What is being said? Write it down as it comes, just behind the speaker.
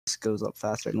This goes up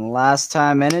faster than last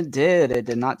time, and it did. It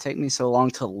did not take me so long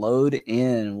to load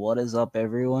in. What is up,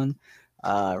 everyone?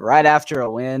 Right after a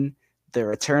win, the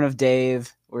return of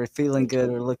Dave. We're feeling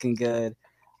good. We're looking good.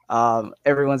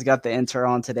 Everyone's got the enter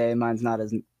on today. Mine's not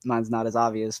as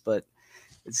obvious, but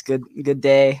it's good. Good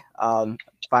day.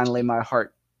 Finally, my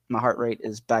heart rate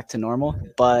is back to normal.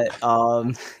 But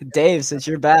Dave, since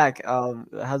you're back,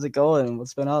 how's it going?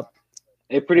 What's been up?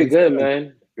 Hey, How pretty you good, feeling?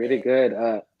 man. Pretty good.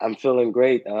 I'm feeling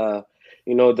great. The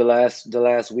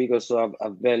last week or so,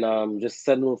 I've been just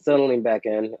settling back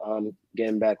in,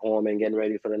 getting back home and getting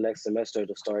ready for the next semester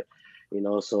to start.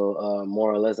 So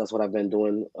more or less that's what I've been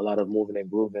doing. A lot of moving and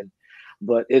grooving,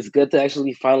 but it's good to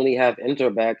actually finally have Inter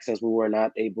back since we were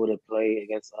not able to play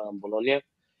against Bologna.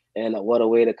 And what a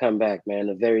way to come back, man!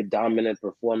 A very dominant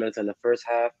performance in the first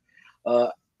half. Uh,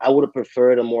 I would have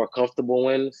preferred a more comfortable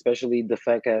win, especially the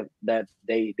fact that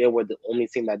they were the only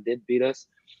team that did beat us.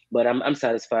 But I'm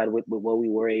satisfied with what we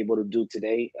were able to do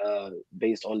today,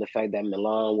 based on the fact that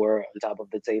Milan were on top of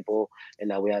the table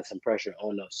and that we had some pressure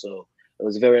on us. So it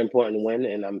was a very important win,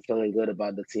 and I'm feeling good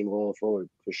about the team going forward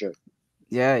for sure.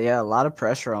 Yeah, a lot of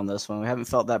pressure on this one. We haven't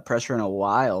felt that pressure in a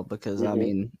while because I Hmm.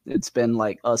 mean it's been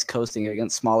like us coasting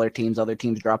against smaller teams, other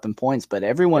teams dropping points, but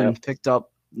everyone Yep. picked up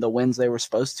the wins they were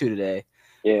supposed to today.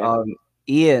 Yeah. Um,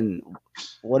 Ian,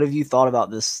 what have you thought about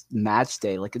this match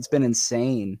day? Like it's been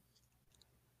insane.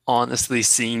 Honestly,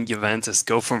 seeing Juventus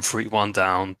go from 3-1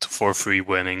 down to 4-3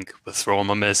 winning with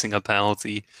Roma missing a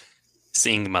penalty,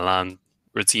 seeing Milan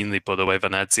routinely put away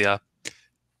Venezia,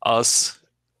 us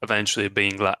eventually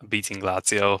beating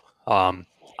Lazio.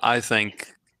 I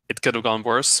think it could have gone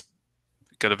worse.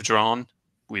 We could have drawn.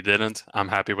 We didn't. I'm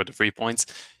happy with the 3 points.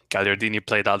 Gagliardini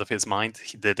played out of his mind.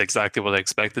 He did exactly what I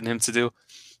expected him to do,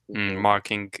 Hmm.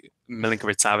 marking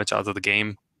Milinkovic Savic out of the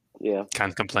game. Yeah.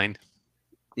 Can't complain.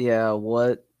 Yeah,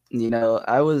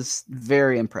 I was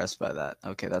very impressed by that.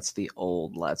 Okay, that's the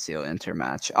old Lazio Inter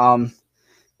match.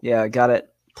 Yeah, I got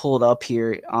it pulled up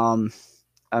here.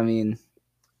 I mean,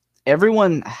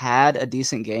 everyone had a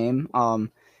decent game.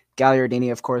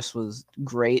 Gagliardini, of course, was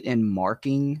great in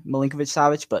marking Milinkovic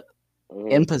Savic, but Hmm.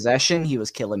 in possession, he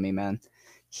was killing me, man.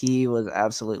 He was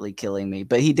absolutely killing me.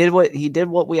 But he did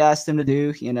what we asked him to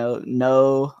do.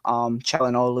 No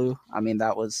Chalanolu. I mean,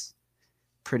 that was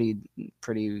pretty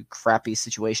pretty crappy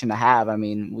situation to have. I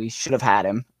mean, we should have had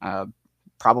him.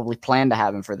 Probably planned to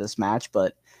have him for this match,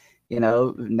 but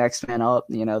next man up.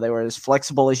 They were as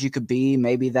flexible as you could be.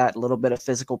 Maybe that little bit of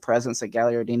physical presence that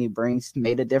Gagliardini brings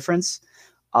made a difference.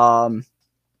 Um,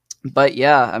 but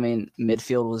yeah, I mean,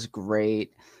 midfield was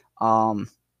great. Um,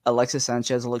 Alexis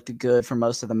Sanchez looked good for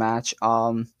most of the match.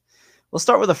 We'll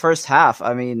start with the first half.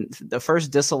 I mean, the first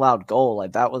disallowed goal,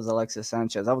 like that was Alexis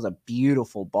Sanchez. That was a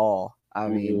beautiful ball. I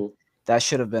mean, Hmm. that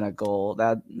should have been a goal.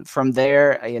 That from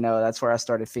there, that's where I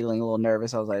started feeling a little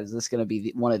nervous. I was like, is this going to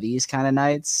be one of these kind of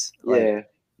nights? Like, Yeah.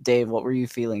 Dave, what were you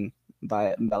feeling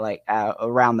by like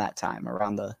around that time,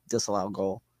 around the disallowed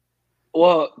goal?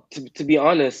 Well, to be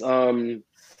honest,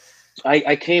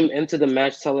 I came into the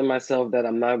match telling myself that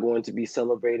I'm not going to be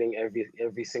celebrating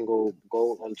every single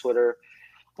goal on Twitter,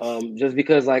 just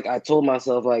because like I told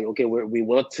myself like okay we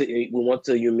want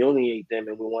to humiliate them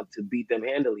and we want to beat them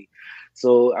handily,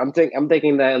 so I'm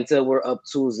thinking that until we're up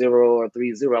 2-0 or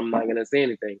 3-0 I'm not gonna say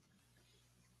anything.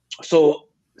 So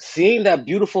seeing that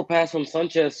beautiful pass from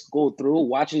Sanchez go through,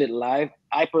 watching it live,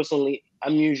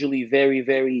 I'm usually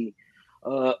very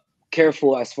uh,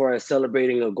 careful as far as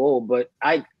celebrating a goal, but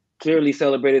I clearly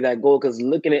celebrated that goal because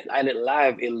looking at it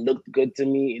live, it looked good to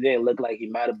me. It didn't look like he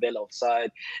might have been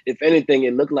offside. If anything,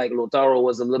 it looked like Lautaro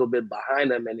was a little bit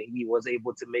behind him and he was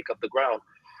able to make up the ground.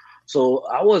 So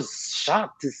I was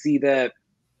shocked to see that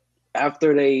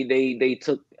after they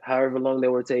took however long they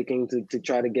were taking to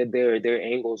try to get their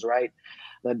angles right,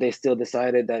 that they still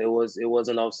decided that it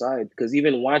wasn't offside. Because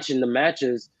even watching the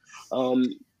matches, um,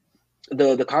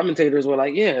 the commentators were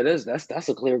like, yeah, that's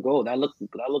a clear goal. That looked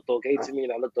okay to me.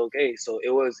 That looked okay. So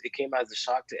it came as a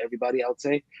shock to everybody, I would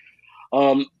say.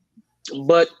 Um,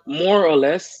 but more or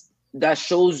less that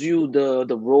shows you the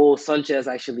role Sanchez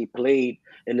actually played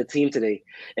in the team today,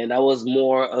 and that was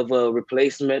more of a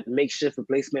makeshift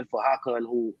replacement for Hakan,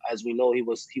 who, as we know, he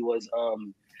was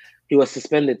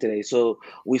suspended today. So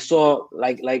we saw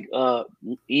like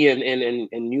Ian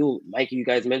and you, Mikey, you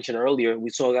guys mentioned earlier, we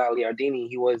saw Gagliardini.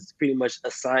 He was pretty much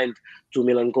assigned to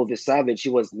Milankovic Savic. He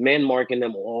was man marking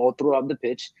them all throughout the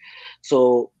pitch.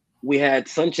 So we had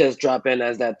Sanchez drop in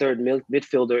as that third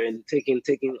midfielder and taking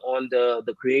on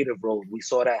the creative role. We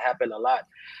saw that happen a lot,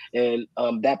 and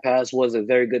that pass was a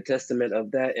very good testament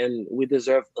of that. And we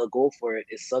deserved a goal for it.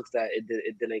 It sucks that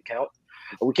it didn't count.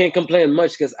 we can't complain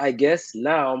much because I guess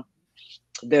now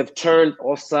they've turned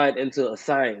offside into a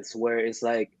science where it's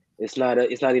like it's not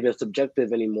even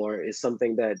subjective anymore. It's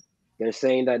something that they're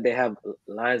saying that they have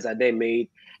lines that they made,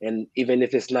 and even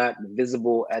if it's not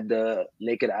visible at the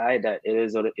naked eye, that it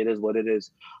is what it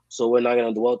is. So we're not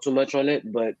gonna dwell too much on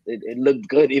it, but it looked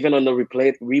good. Even on the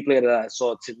replay that I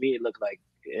saw, to me it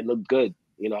looked good.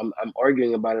 You know, I'm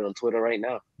arguing about it on Twitter right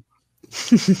now.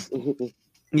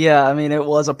 Yeah, I mean, it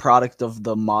was a product of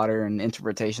the modern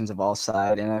interpretations of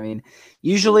offside, and I mean,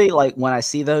 usually, like when I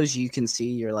see those, you can see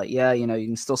you're like, yeah, you know, you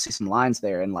can still see some lines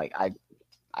there, and like I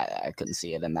couldn't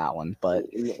see it in that one, but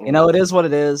you know, it is what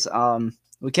it is.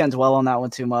 We can't dwell on that one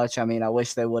too much. I mean, I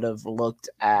wish they would have looked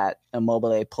at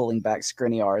Immobile pulling back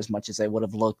Skriniar as much as they would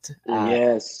have looked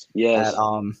at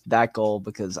that goal,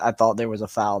 because I thought there was a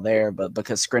foul there, but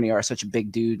because Skriniar is such a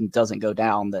big dude and doesn't go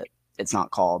down, that it's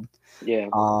not called. Yeah.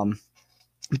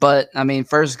 But I mean,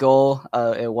 first goal,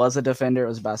 it was a defender. It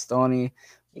was Bastoni.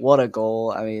 What a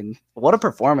goal! I mean, what a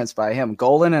performance by him.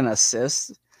 Goal and an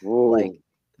assist. Ooh. Like,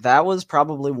 that was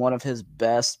probably one of his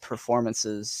best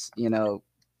performances, you know,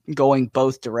 going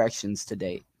both directions to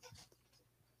date.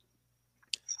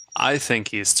 I think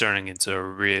he's turning into a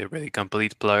really, really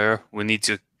complete player. We need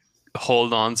to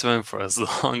hold on to him for as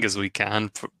long as we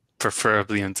can,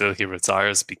 preferably until he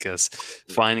retires, because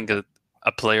finding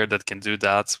a player that can do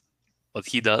that, what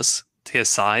he does, his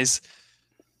size,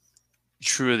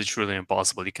 truly, truly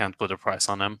impossible. You can't put a price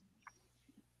on him.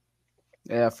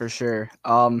 Yeah, for sure.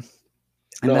 And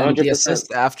then 100%. The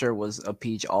assist after was a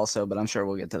peach also, but I'm sure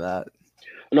we'll get to that.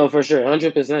 No, for sure,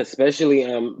 100%. Especially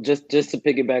just to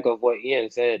piggyback off what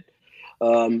Ian said,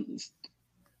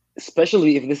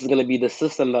 especially if this is going to be the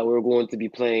system that we're going to be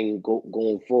playing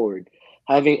going forward,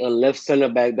 having a left center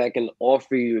back that can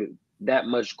offer you that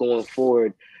much going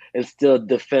forward and still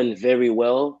defend very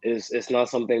well is not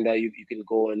something that you can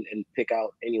go and pick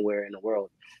out anywhere in the world.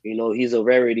 You know, he's a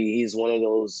rarity. He's one of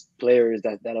those players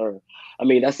that are, I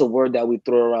mean, that's a word that we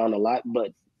throw around a lot,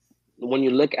 but when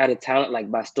you look at a talent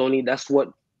like Bastoni, that's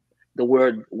what the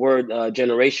word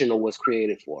generational was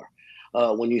created for.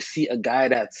 When you see a guy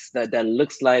that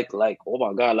looks like oh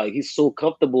my god, like he's so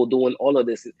comfortable doing all of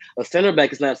this. A center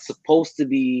back is not supposed to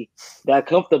be that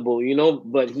comfortable, you know,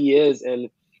 but he is, and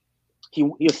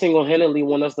he single-handedly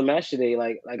won us the match today,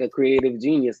 like a creative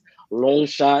genius. Long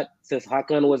shot. Since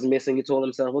Hakan was missing, he told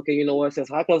himself, okay, you know what? Since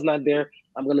Hakan's not there,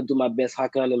 I'm gonna do my best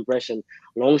Hakan impression.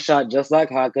 Long shot, just like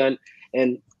Hakan,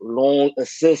 and long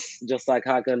assist, just like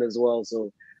Hakan as well.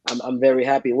 So I'm very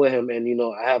happy with him, and you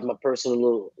know, I have my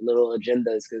personal little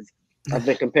agendas because I've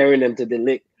been comparing him to De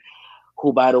Ligt,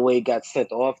 who, by the way, got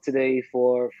sent off today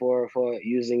for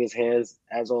using his hands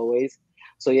as always.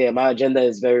 So yeah, my agenda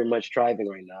is very much thriving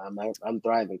right now. I'm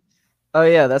thriving. Oh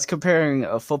yeah, that's comparing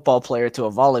a football player to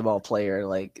a volleyball player.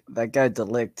 Like, that guy De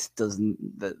Ligt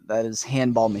that is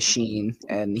handball machine,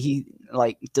 and he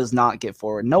like does not get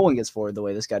forward. No one gets forward the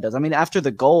way this guy does. I mean, after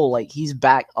the goal, like, he's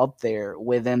back up there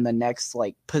within the next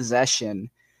like possession,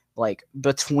 like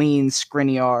between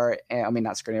Skriniar and, I mean,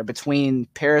 not Skriniar, between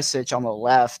Perisic on the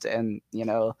left and, you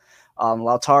know,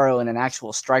 Lautaro in an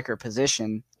actual striker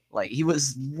position. Like, he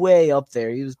was way up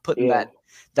there. He was putting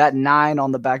that 9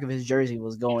 on the back of his jersey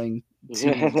was going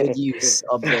to good use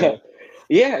up there.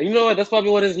 Yeah, you know what? That's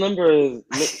probably what his number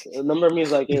is. Number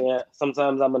means like, yeah,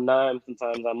 sometimes I'm a 9,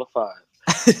 sometimes I'm a 5.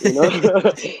 You know,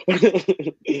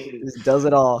 just does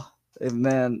it all,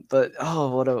 man. But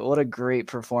what a great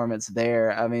performance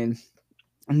there. I mean,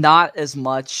 not as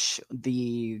much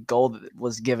the goal that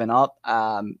was given up.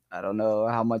 I don't know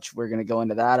how much we're gonna go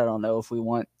into that. I don't know if we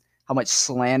want how much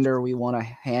slander we want to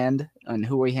hand and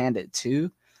who we hand it to.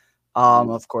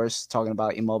 Of course, talking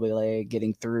about Immobile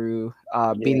getting through,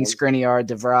 beating Skriniar,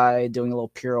 De Vrij doing a little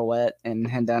pirouette, and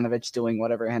Handanovic doing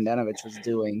whatever Handanovic was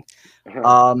doing.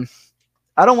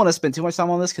 I don't want to spend too much time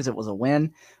on this because it was a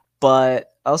win,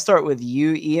 but I'll start with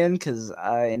you, Ian, because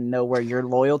I know where your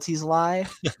loyalties lie.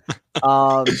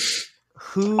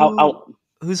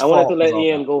 Whose I wanted to let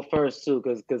Ian go first too,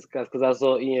 because I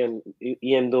saw Ian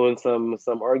doing some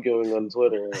arguing on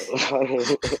Twitter.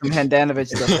 From Handanovic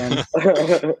defense.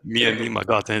 Me and Nima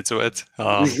got into it.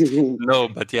 No,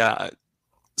 but yeah,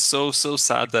 so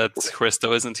sad that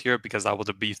Christo isn't here, because I would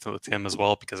have beefed with him as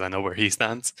well, because I know where he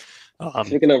stands.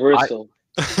 Speaking of Risto,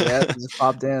 yeah, just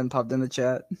popped in the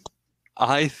chat.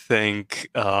 I think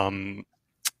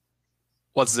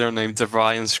what's their name? De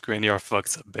Vrij and Skriniar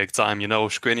fucked up big time. You know,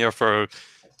 Skriniar for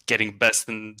getting best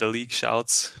in the league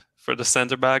shouts for the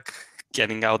center back,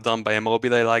 getting outdone by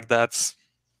Immobile like that.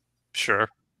 Sure,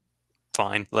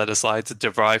 fine, let it slide. De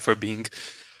Vrij for being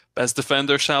best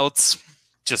defender shouts,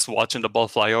 just watching the ball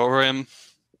fly over him.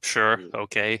 sure,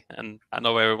 okay. And I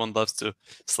know everyone loves to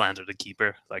slander the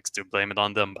keeper, likes to blame it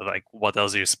on them, but like, what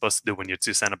else are you supposed to do when your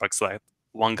two center backs like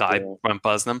one guy run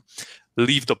past them,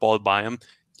 leave the ball by him,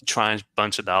 try and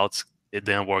punch it out? It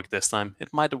didn't work this time.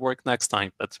 It might have worked next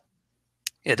time, but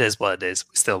it is what it is.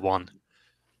 We still won.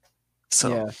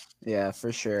 So yeah,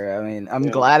 for sure. I mean, I'm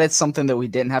glad it's something that we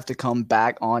didn't have to come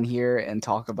back on here and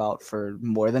talk about for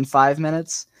more than 5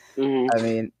 minutes. I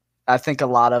mean, I think a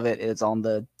lot of it is on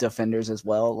the defenders as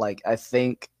well. Like, I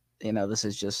think, this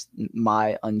is just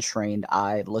my untrained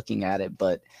eye looking at it,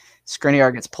 but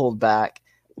Skriniar gets pulled back.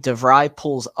 De Vrij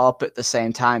pulls up at the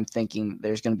same time thinking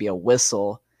there's going to be a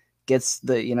whistle, gets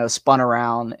the, spun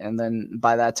around, and then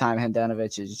by that time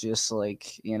Handanovic is just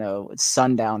like, it's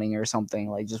sundowning or something,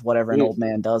 like just whatever an old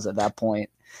man does at that point.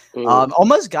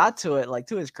 Almost got to it, like,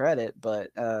 to his credit,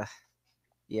 but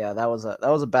yeah, that was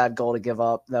a bad goal to give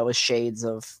up. That was shades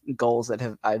of goals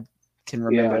that I can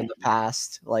remember in the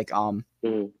past. Like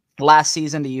last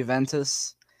season to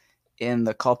Juventus in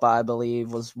the Copa, I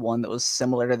believe, was one that was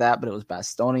similar to that, but it was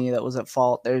Bastoni that was at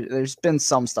fault. There's been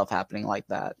some stuff happening like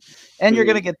that. And you're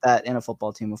gonna get that in a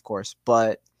football team, of course.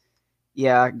 But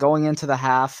yeah, going into the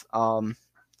half, I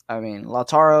mean,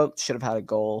 Lautaro should have had a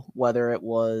goal, whether it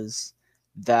was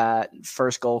that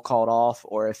first goal called off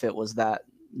or if it was that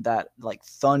like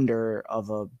thunder of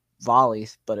a volley,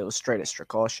 but it was straight at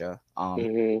Strakosha.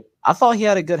 I thought he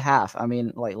had a good half. I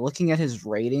mean, like, looking at his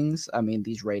ratings, I mean,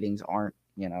 these ratings aren't,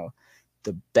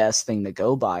 the best thing to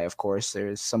go by. Of course,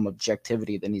 there's some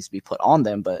objectivity that needs to be put on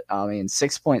them, but I mean,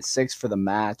 6.6 for the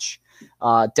match.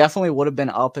 Definitely would have been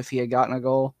up if he had gotten a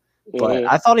goal, but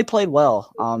I thought he played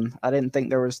well. I didn't think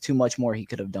there was too much more he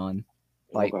could have done,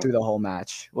 through the whole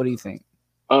match. What do you think?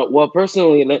 Well,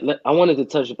 personally, I wanted to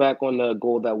touch back on the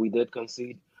goal that we did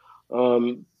concede.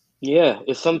 Yeah,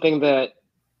 it's something that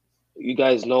you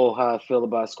guys know how I feel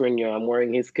about Skriniar. I'm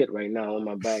wearing his kit right now on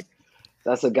my back.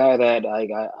 That's a guy that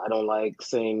I don't like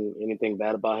saying anything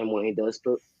bad about him when he does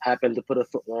happen to put a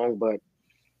foot wrong. But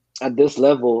at this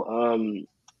level,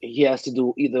 he has to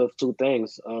do either of two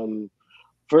things.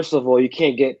 First of all, you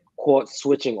can't get caught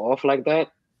switching off like that,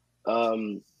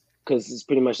 because it's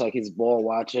pretty much like he's ball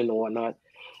watching or whatnot.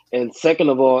 And second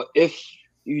of all, if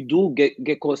you do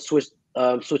get caught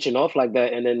switching off like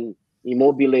that, and then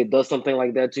Immobile does something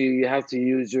like that to you, you have to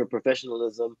use your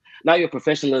professionalism, not your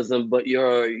professionalism, but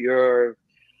your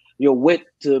wit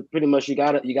to pretty much you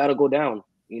gotta go down,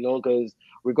 because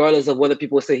regardless of whether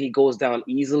people say he goes down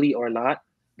easily or not,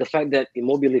 the fact that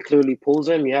Immobile clearly pulls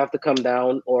him, you have to come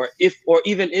down, or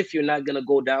even if you're not gonna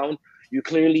go down, you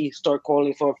clearly start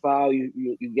calling for a foul,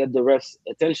 you get the ref's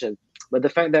attention. But the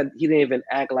fact that he didn't even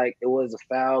act like it was a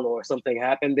foul or something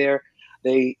happened there,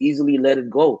 they easily let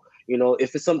it go.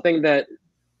 If it's something that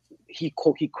he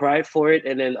cried for it,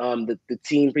 and then the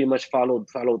team pretty much followed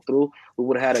through, we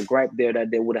would have had a gripe there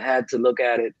that they would have had to look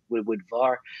at it with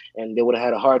VAR, and they would have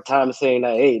had a hard time saying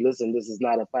that, hey, listen, this is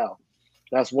not a foul.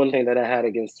 That's one thing that I had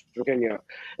against Skriniar.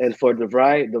 And for De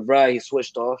Vrij, he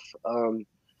switched off.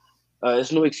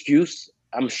 It's no excuse.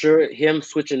 I'm sure him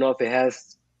switching off,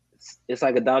 it's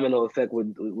like a domino effect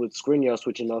with Skriniar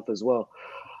switching off as well.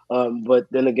 But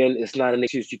then again, it's not an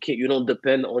excuse. You don't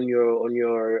depend on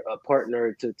your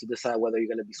partner to decide whether you're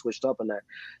going to be switched up or not.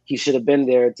 He should have been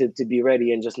there to be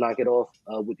ready and just knock it off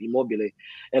with Immobile.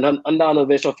 And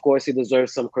Handanovic, of course, he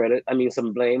deserves some credit. I mean,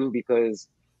 some blame, because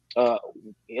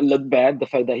it looked bad, the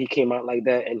fact that he came out like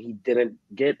that and he didn't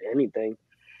get anything.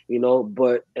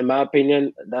 But in my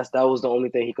opinion, that was the only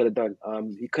thing he could have done.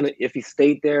 He couldn't, if he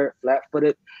stayed there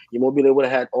flat-footed, Immobile would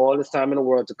have had all this time in the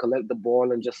world to collect the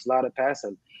ball and just slide it past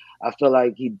him. I feel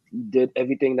like he did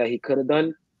everything that he could have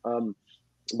done.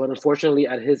 But unfortunately,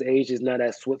 at his age, he's not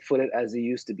as swift-footed as he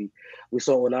used to be. We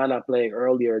saw Onana playing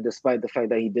earlier, despite the fact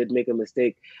that he did make a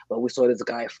mistake, but we saw this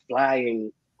guy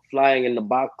flying in the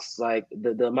box, like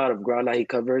the amount of ground that he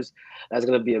covers, that's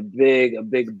going to be a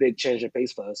big change in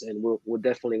pace for us, and we're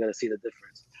definitely going to see the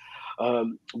difference.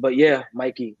 But yeah,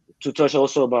 Mikey, to touch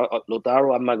also about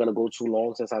Lautaro, I'm not going to go too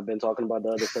long since I've been talking about the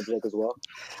other subject as well.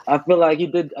 I feel like he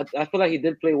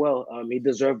did play well. He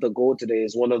deserved the goal today.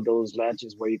 It's one of those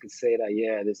matches where you could say that,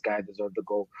 yeah, this guy deserved the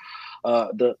goal.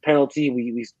 The penalty,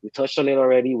 we touched on it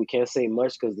already. We can't say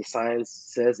much because the science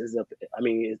says it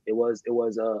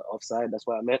was offside. That's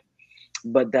what I meant.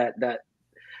 But that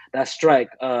strike,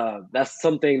 that's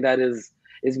something that is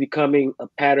becoming a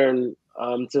pattern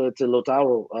to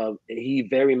Lautaro. He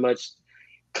very much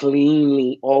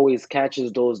cleanly always catches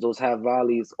those half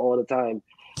volleys all the time,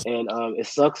 and it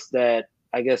sucks that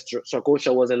I guess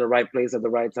Strakosha was in the right place at the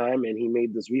right time and he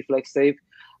made this reflex save,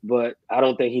 but I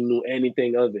don't think he knew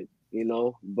anything of it.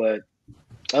 But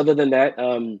other than that,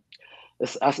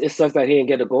 it sucks that he didn't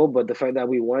get a goal, but the fact that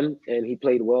we won and he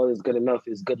played well is good enough.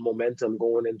 It's good momentum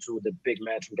going into the big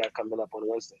match we got coming up on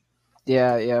Wednesday.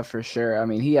 Yeah, for sure. I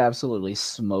mean, he absolutely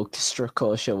smoked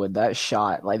Strakosha with that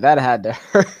shot. Like, that had to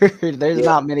hurt. There's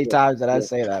not many times that I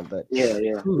say that, but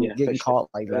getting caught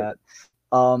like that.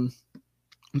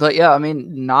 But yeah, I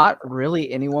mean, not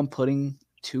really anyone putting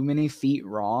too many feet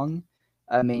wrong.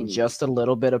 I mean, just a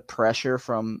little bit of pressure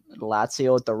from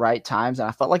Lazio at the right times, and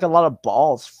I felt like a lot of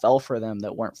balls fell for them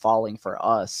that weren't falling for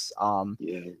us.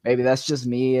 Maybe that's just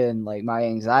me and like my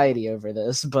anxiety over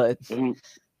this, but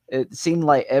it seemed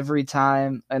like every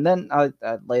time, and then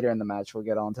later in the match we'll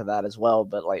get onto that as well.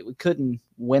 But like we couldn't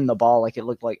win the ball like it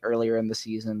looked like earlier in the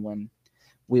season when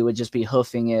we would just be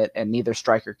hoofing it and neither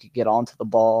striker could get onto the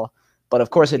ball. But of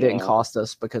course, it didn't cost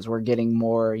us because we're getting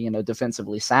more,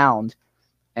 defensively sound.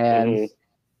 And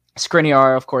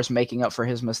Skriniar, of course, making up for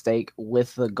his mistake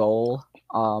with the goal.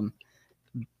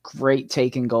 Great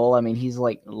taken goal. I mean, he's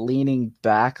like leaning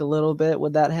back a little bit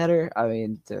with that header. I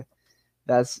mean,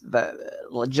 that's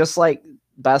just like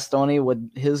Bastoni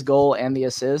with his goal and the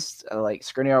assist, like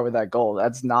Skriniar with that goal.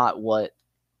 That's not what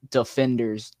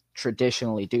defenders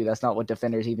traditionally do. That's not what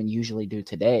defenders even usually do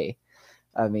today.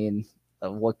 I mean,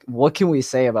 what can we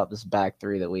say about this back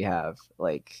three that we have?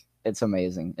 Like, it's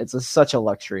amazing. It's such a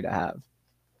luxury to have.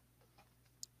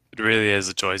 It really is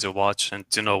a joy to watch, and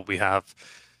we have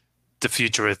the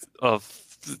future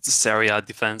of the Serie A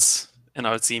defense in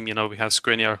our team. We have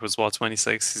Skriniar, who's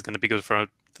 26. He's going to be good for at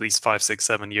least 5, 6,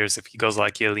 7 years. If he goes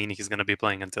like Chiellini, he's going to be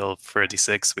playing until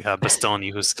 36. We have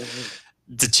Bastoni, who's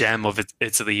the gem of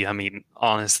Italy. I mean,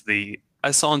 honestly,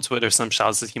 I saw on Twitter some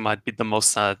shouts that he might be the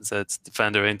most talented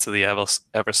defender Italy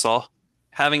ever saw.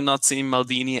 Having not seen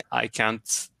Maldini, I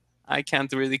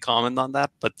can't really comment on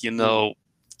that. But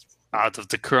out of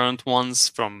the current ones,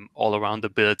 from all around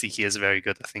ability, he is very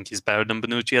good. I think he's better than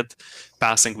Bonucci at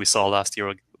passing. We saw last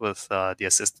year with the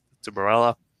assist to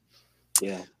Barella.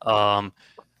 Yeah.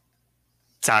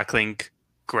 Tackling,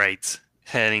 great.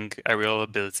 Heading, aerial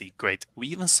ability, great. We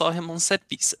even saw him on set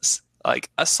pieces. Like,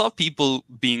 I saw people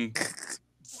being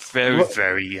very,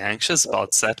 very anxious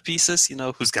about set pieces.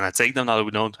 Who's gonna take them now that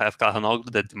we don't have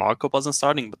Calhanoglu, that DiMarco wasn't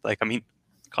starting. But like, I mean,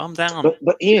 calm down.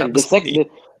 But Ian,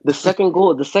 the second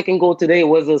goal today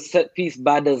was a set piece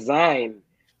by design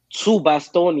to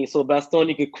Bastoni, so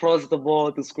Bastoni could cross the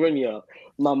ball to Skriniar.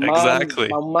 My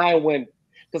mind went,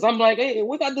 because I'm like, hey,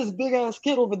 we got this big ass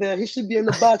kid over there. He should be in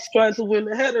the box trying to win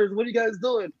the headers. What are you guys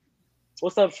doing?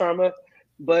 What's up, Sharma?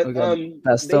 But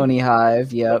Bastoni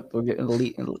Hive, yep, we're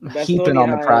heaping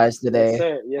on the prize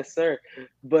today. Yes, sir.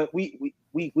 But we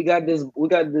got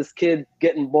this kid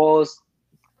getting balls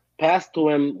passed to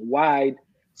him wide,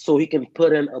 so he can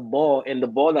put in a ball, and the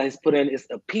ball that he's put in is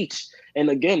a peach. And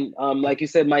again, like you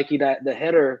said, Mikey, that the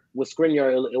header with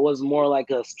Skriniar, it was more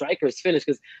like a striker's finish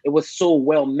because it was so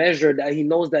well measured that he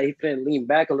knows that he can lean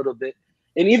back a little bit.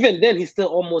 And even then, he still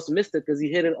almost missed it because he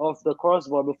hit it off the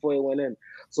crossbar before it went in.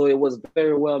 So it was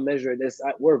very well measured.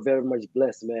 We're very much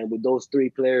blessed, man, with those three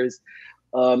players.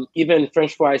 Even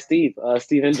French fry Steven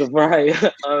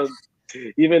Javrai,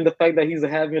 even the fact that he's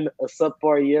having a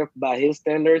subpar year by his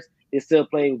standards, he's still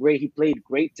playing great. He played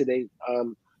great today,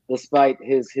 despite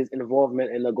his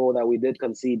involvement in the goal that we did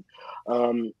concede.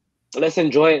 Let's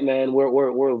enjoy it, man.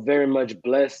 We're very much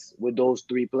blessed with those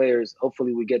three players.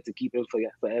 Hopefully, we get to keep him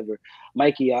forever.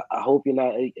 Mikey, I hope you're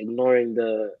not ignoring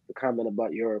the comment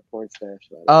about your porn stash.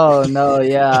 Right? Oh no,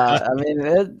 yeah. I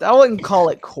mean, I wouldn't call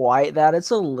it quite that. It's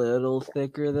a little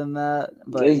thicker than that,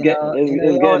 but it's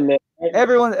getting there.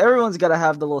 Everyone's got to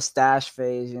have the little stash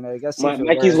phase, You got to see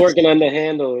Mikey's working on the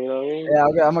handle, Yeah,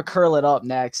 I'm gonna curl it up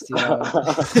next,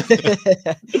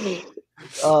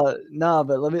 No,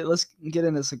 but let's get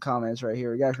into some comments right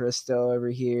here. We got Christo over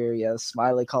here. Yeah,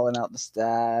 Smiley calling out the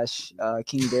stash.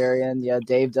 King Darian. Yeah,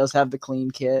 Dave does have the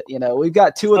clean kit. We've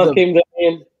got two of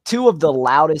the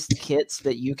loudest kits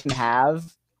that you can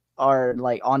have are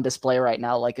like on display right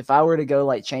now. Like if I were to go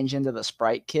like change into the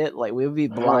Sprite kit, like we would be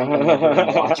blinding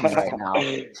everyone watching right now.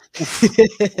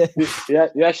 Yeah,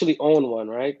 you actually own one,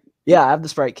 right? Yeah, I have the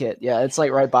Sprite kit. Yeah, it's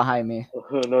like right behind me.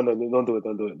 No, don't do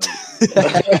it.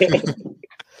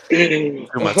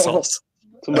 Too much sauce.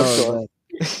 Too much sauce.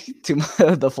 Too much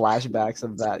the flashbacks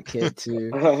of that kid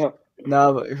too.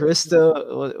 No, but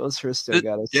Hristo, what's Hristo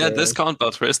got to say? Yeah, this comment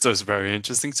about Hristo is very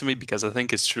interesting to me because I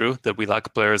think it's true that we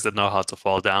lack players that know how to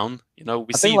fall down. I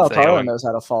think Lautaro knows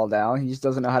how to fall down. He just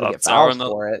doesn't know how to get fouled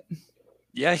for it.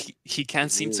 Yeah, he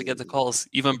can't seem to get the calls.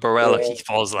 Even Barella, he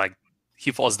falls like he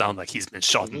falls down like he's been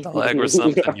shot in the leg or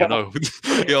something, you know.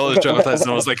 He all traumatized, and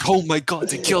I was like, "Oh my god,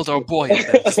 they killed our boy!" And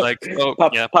then it's like, "Oh,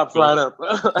 yeah, pops cool." right up.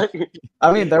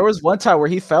 I mean, there was one time where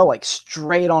he fell like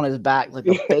straight on his back, like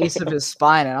the base of his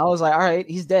spine, and I was like, "All right,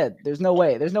 he's dead. There's no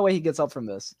way. There's no way he gets up from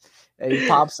this." And he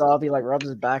pops up, he like rubs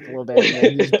his back a little bit, and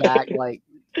then he's back like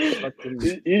fucking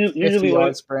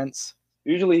 50-yard sprints.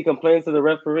 Usually he complains to the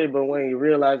referee, but when he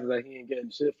realizes that he ain't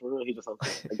getting shit for real, he just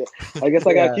okay. I guess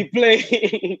I gotta keep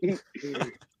playing.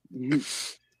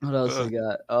 What else we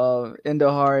got?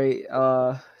 Indohari,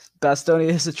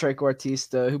 Bastonia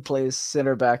Trequartista, who plays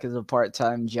center back as a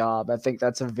part-time job. I think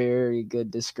that's a very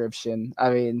good description. I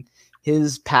mean,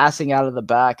 his passing out of the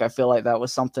back, I feel like that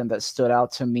was something that stood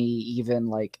out to me even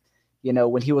like, you know,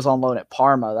 when he was on loan at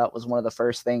Parma. That was one of the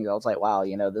first things. I was like, wow,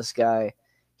 you know, this guy,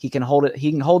 he can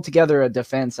hold together a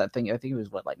defense. I think he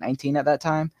was like 19 at that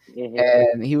time. Mm-hmm.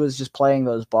 And he was just playing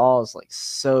those balls like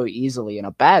so easily in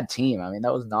a bad team. I mean,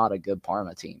 that was not a good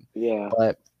Parma team. Yeah.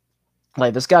 But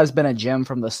like this guy's been a gem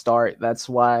from the start. That's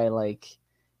why, like,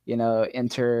 you know,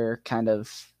 Inter kind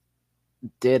of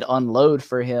did unload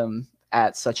for him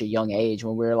at such a young age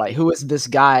when we were like, who is this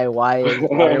guy? Why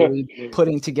are we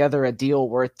putting together a deal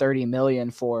worth 30 million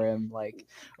for him? Like,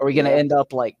 are we going to end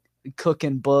up like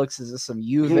cooking books? Is this some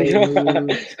Juve move?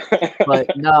 But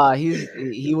nah,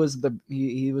 he was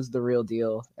the real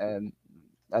deal. And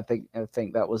I think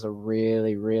that was a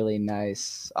really, really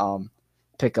nice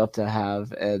pickup to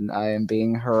have. And I am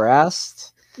being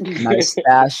harassed. Nice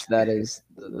stash. That is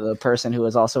the person who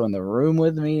was also in the room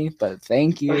with me, but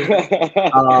thank you.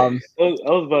 I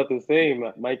was about to say,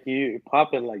 Mikey, you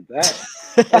popping like that.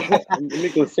 I'm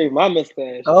gonna shave my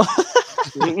mustache. Oh.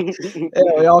 Yeah,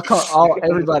 we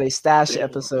everybody stash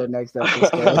episode next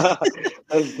episode.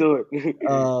 Let's do it.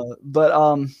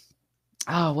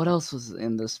 What else was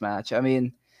in this match? I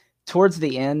mean, towards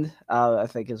the end, I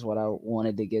think is what I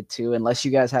wanted to get to. Unless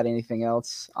you guys had anything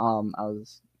else, I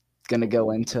was going to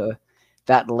go into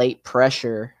that late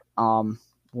pressure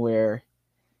where,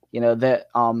 you know, that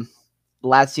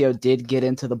Lazio did get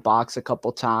into the box a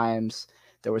couple times.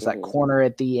 There was that corner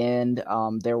at the end.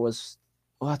 There was,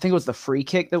 I think it was the free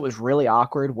kick that was really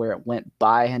awkward where it went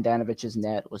by Handanovic's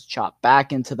net, was chopped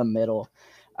back into the middle.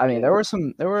 I mean, there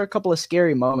were a couple of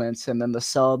scary moments, and then the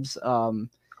subs,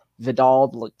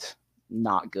 Vidal looked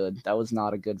not good. That was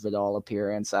not a good Vidal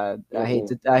appearance. I hate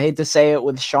to say it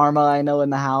with Sharma, I know, in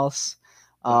the house.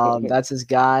 That's his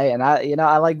guy, and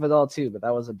I like Vidal too, but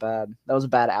that was a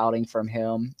bad outing from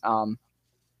him.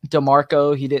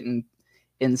 DeMarco, he didn't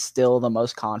instill the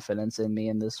most confidence in me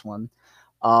in this one.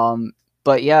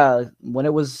 But yeah, when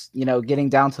it was, you know, getting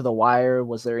down to the wire,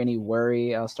 was there any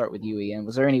worry? I'll start with you, Ian.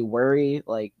 Was there any worry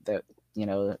like that, you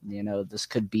know, this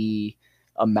could be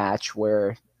a match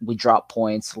where we drop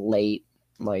points late,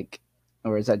 like,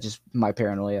 or is that just my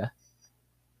paranoia?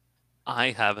 I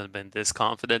haven't been this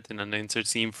confident in an Inter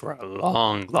team for a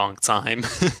long, long time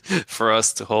for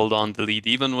us to hold on the lead,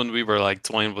 even when we were like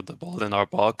toying with the ball in our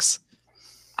box.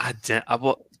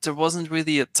 There wasn't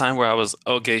really a time where I was,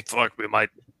 okay, fuck, we might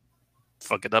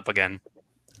fuck it up again.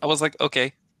 I was like,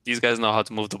 okay, these guys know how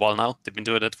to move the ball now. They've been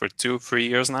doing it for 2-3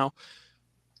 years now.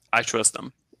 I trust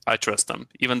them.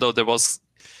 Even though there was,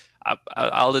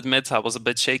 I'll admit, I was a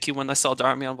bit shaky when I saw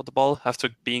Darmian with the ball after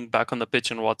being back on the pitch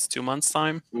in 2 months'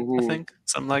 time, I think,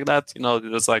 something like that. You know, it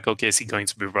was like, okay, is he going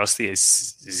to be rusty?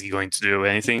 Is he going to do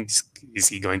anything? Is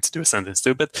he going to do something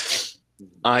stupid?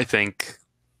 I think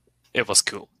it was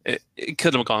cool. It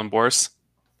could have gone worse,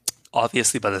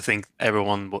 obviously, but I think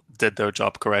everyone did their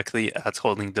job correctly at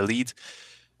holding the lead.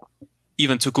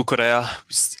 Even Tucu Correa,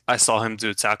 I saw him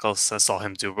do tackles. I saw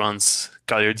him do runs.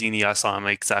 Gagliardini, I saw him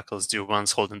make tackles, do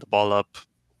runs, holding the ball up.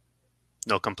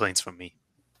 No complaints from me.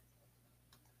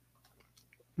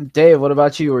 Dave, what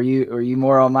about you? Are you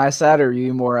more on my side, or are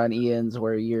you more on Ian's,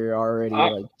 where you're already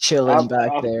like chilling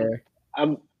back there?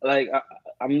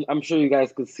 I'm sure you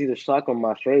guys could see the shock on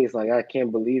my face. Like, I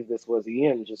can't believe this was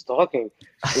Ian just talking.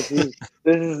 This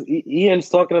is Ian's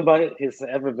talking about his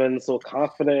ever been so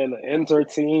confident in the Inter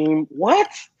team. What?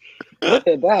 Look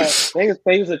at that.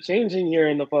 Things are changing here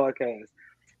in the podcast.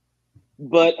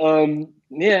 But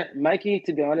yeah, Mikey,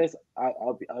 to be honest,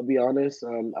 I'll be honest.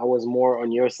 I was more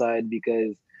on your side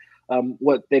because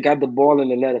they got the ball in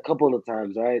the net a couple of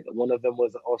times, right? One of them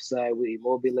was offside with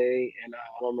Immobile, and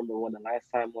I don't remember when the last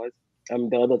time was.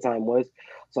 The other time was.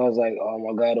 So I was like, oh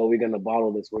my God, we're gonna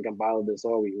bottle this. We're gonna bottle this,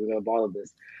 are we? We're gonna bottle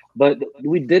this. But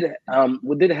we did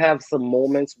have some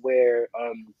moments where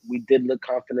we did look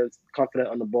confident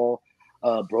on the ball.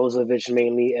 Brozovic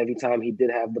mainly. Every time he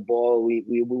did have the ball, we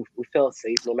felt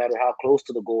safe, no matter how close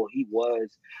to the goal he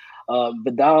was.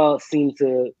 Vidal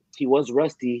he was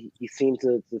rusty. He seemed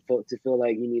to feel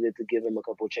like he needed to give him a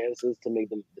couple chances to make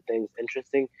the things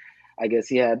interesting. I guess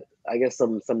he had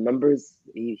some numbers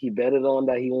he betted on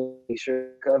that he wanted to make sure to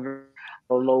cover.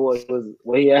 I don't know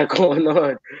what he had going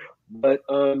on, but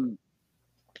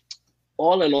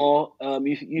all in all,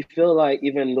 you feel like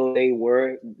even though they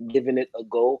were giving it a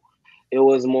go, it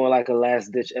was more like a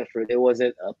last ditch effort. It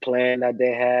wasn't a plan that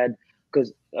they had.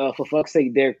 Because for fuck's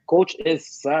sake, their coach is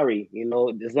sorry.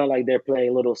 It's not like they're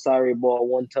playing little sorry ball,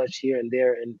 one touch here and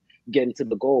there, and getting to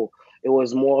the goal. It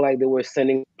was more like they were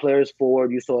sending players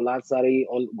forward. You saw Lazzari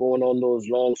going on those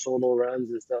long solo runs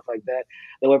and stuff like that.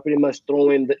 They were pretty much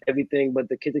throwing everything but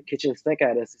the kitchen sink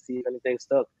at us to see if anything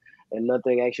stuck, and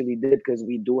nothing actually did because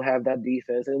we do have that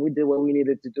defense and we did what we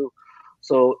needed to do.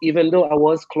 So even though I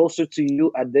was closer to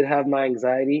you, I did have my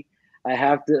anxiety. I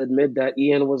have to admit that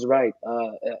Ian was right,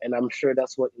 and I'm sure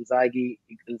that's what Inzaghi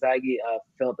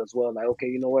felt as well. Like, okay,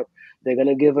 you know what? They're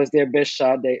gonna give us their best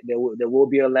shot. There will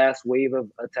be a last wave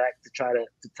of attack to try to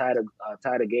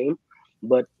tie the game,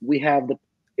 but we have the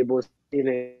able.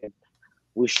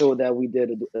 We showed that we did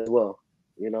it as well.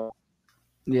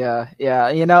 Yeah, yeah.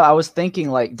 I was thinking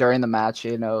like during the match,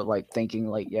 like thinking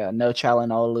like, yeah, no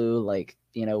Çalhanoğlu, like,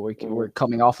 we're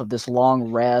coming off of this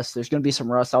long rest. There's gonna be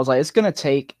some rust. I was like, it's gonna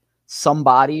take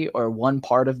somebody or one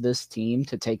part of this team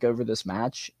to take over this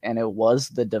match, and it was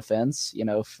the defense,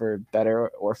 for better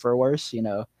or for worse,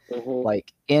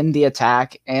 like in the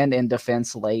attack and in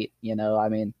defense late, I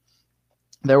mean,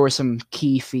 there were some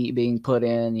key feet being put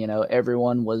in.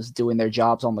 Everyone was doing their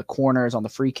jobs on the corners, on the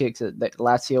free kicks that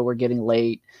Lazio were getting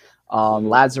late.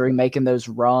 Lazzari making those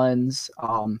runs.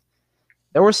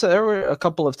 There were a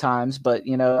couple of times, but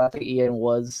I think Ian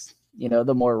was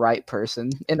the more right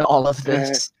person in all of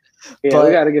this. Yeah, we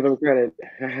got to give him credit.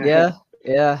 Yeah.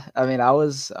 I mean, I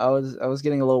was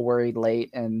getting a little worried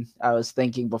late, and I was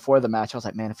thinking before the match, I was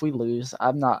like, man, if we lose,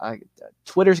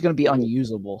 Twitter's gonna be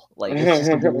unusable. Like, it's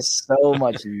just gonna be so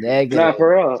much negative. Nah,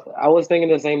 for real. I was thinking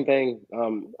the same thing.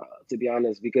 To be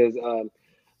honest, because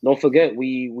don't forget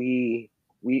we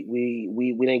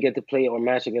didn't get to play our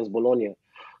match against Bologna.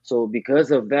 So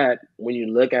because of that, when you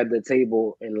look at the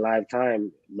table in live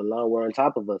time, Milan were on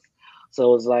top of us.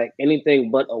 So it's like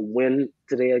anything but a win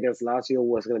today against Lazio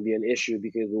was going to be an issue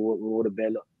because we would have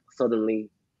been suddenly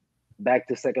back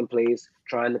to second place,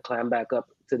 trying to climb back up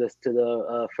to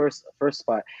the first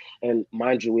spot. And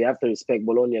mind you, we have to respect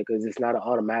Bologna because it's not an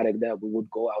automatic that we would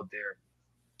go out there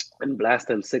and blast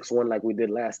them 6-1 like we did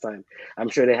last time. I'm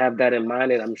sure they have that in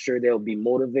mind, and I'm sure they'll be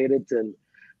motivated to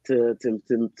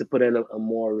put in a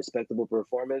more respectable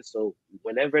performance. So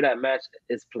whenever that match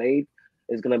is played,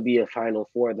 it's going to be a final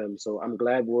for them. So I'm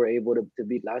glad we were able to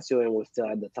beat Lazio and we're still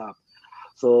at the top.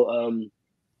 So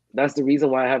that's the reason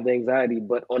why I have the anxiety.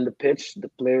 But on the pitch, the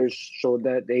players showed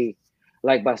that they,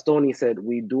 like Bastoni said,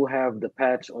 we do have the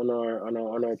patch on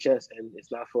our chest, and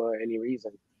it's not for any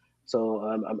reason. So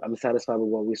I'm satisfied with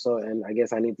what we saw, and I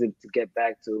guess I need to get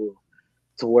back to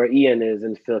where Ian is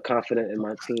and feel confident in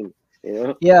my team.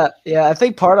 Yeah. I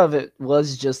think part of it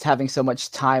was just having so much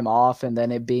time off, and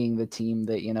then it being the team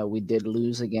that we did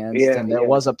lose against, and there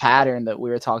was a pattern that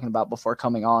we were talking about before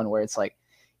coming on, where it's like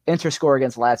Inter score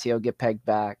against Lazio, get pegged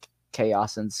back,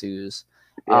 chaos ensues.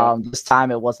 This time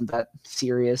it wasn't that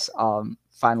serious.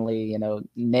 Finally,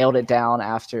 nailed it down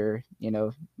after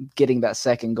getting that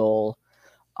second goal.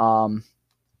 I'll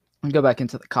go back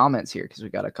into the comments here because we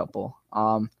got a couple.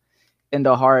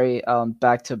 Indohari,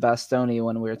 back to Bastoni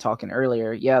when we were talking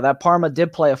earlier. Yeah, that Parma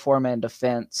did play a 4-man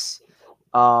defense.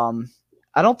 I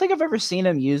don't think I've ever seen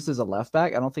him used as a left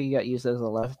back. I don't think he got used as a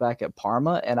left back at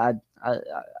Parma, and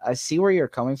I see where you're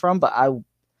coming from, but I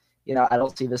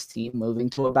don't see this team moving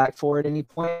to a back four at any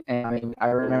point. And I mean, I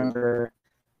remember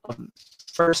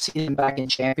first season back in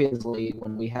Champions League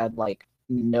when we had like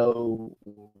no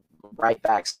right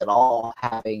backs at all,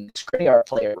 having Skriniar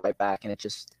play right back, and it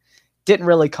just didn't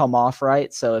really come off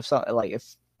right. So if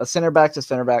a center back's a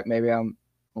center back, maybe I'm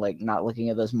like not looking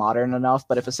at this modern enough.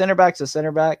 But if a center back's a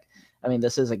center back, I mean,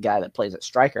 this is a guy that plays at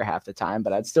striker half the time,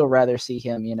 but I'd still rather see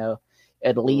him,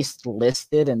 at least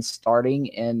listed and starting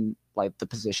in like the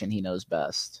position he knows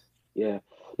best. Yeah.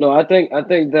 No, I think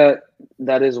that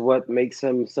is what makes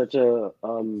him such a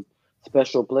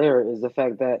special player, is the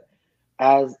fact that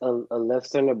as a left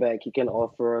center back, he can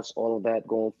offer us all of that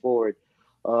going forward.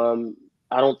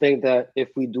 I don't think that if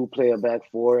we do play a back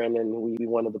four and then we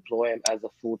want to deploy him as a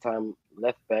full-time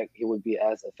left back, he would be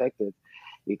as effective,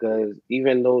 because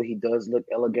even though he does look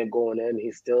elegant going in,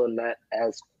 he's still not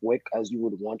as quick as you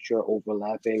would want your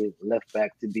overlapping left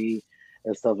back to be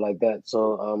and stuff like that.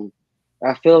 So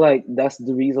I feel like that's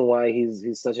the reason why he's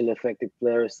such an effective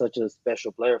player, such a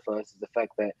special player for us, is the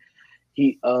fact that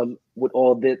he with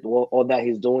all that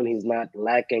he's doing, he's not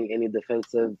lacking any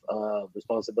defensive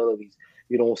responsibilities.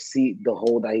 You don't see the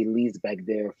hole that he leaves back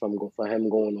there for him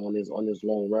going on his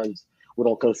long runs. We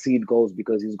don't concede goals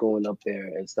because he's going up there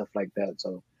and stuff like that.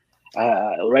 So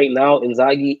right now,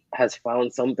 Inzaghi has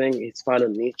found something. He's found a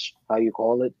niche, how you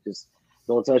call it. Just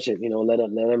don't touch it.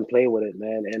 Let him play with it,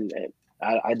 man. And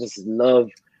I just love.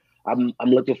 I'm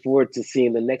looking forward to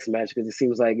seeing the next match because it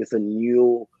seems like it's a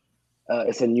new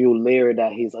layer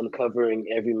that he's uncovering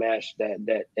every match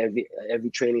that every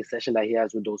training session that he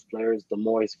has with those players. The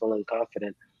more he's feeling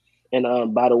confident.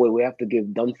 And by the way, we have to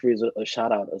give Dumfries a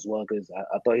shout out as well because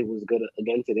I thought he was good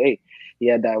again today. He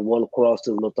had that one cross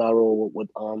to Lautaro with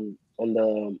on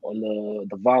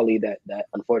the volley that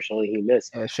unfortunately he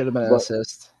missed. Yeah, it should have been an But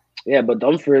assist. yeah, but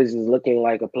Dumfries is looking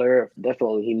like a player.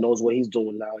 Definitely, he knows what he's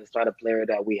doing now. It's not a player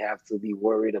that we have to be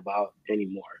worried about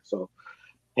anymore. So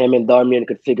him and Darmian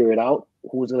could figure it out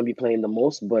who's going to be playing the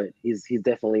most, but he's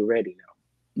definitely ready now.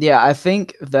 Yeah, I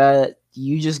think that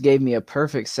you just gave me a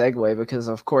perfect segue because,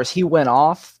 of course, he went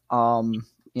off.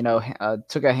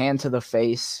 Took a hand to the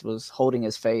face, was holding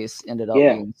his face, ended up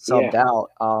Yeah, being subbed yeah. out.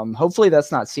 Hopefully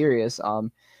that's not serious.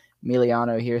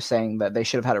 Emiliano here saying that they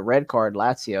should have had a red card,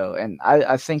 Lazio, and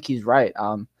I think he's right.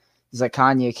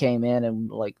 Zaccagna came in and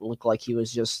looked like he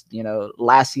was just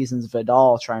last season's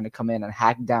Vidal trying to come in and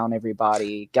hack down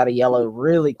everybody. Got a yellow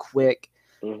really quick.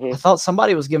 I thought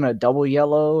somebody was given a double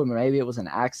yellow, or maybe it was an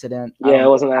accident. Yeah, it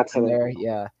was an happened accident.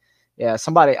 there. Yeah.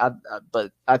 Somebody.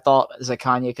 But I thought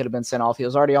Zaccagna could have been sent off. He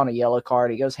was already on a yellow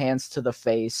card. He goes hands to the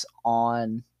face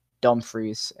on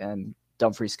Dumfries, and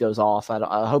Dumfries goes off.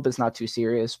 I hope it's not too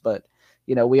serious, but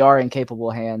we are in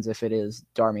capable hands if it is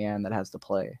Darmian that has to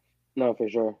play. No, for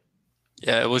sure.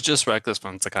 Yeah, it was just reckless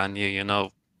from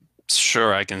Zaccagna.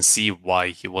 Sure, I can see why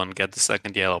he wouldn't get the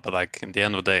second yellow, but in the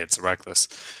end of the day, it's reckless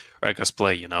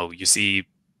play. You see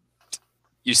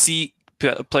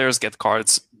players get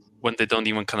cards when they don't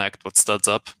even connect what studs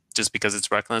up just because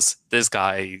it's reckless. This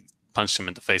guy punched him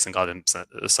in the face and got him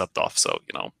subbed off. So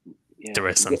there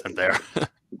is something there.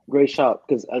 Great shot,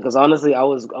 because honestly, I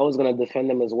was gonna defend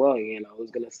him as well. I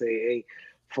was gonna say, hey,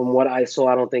 from what I saw,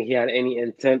 I don't think he had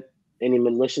any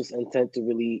malicious intent to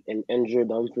really injure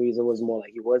Dumfries. It was more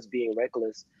like he was being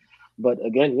reckless. But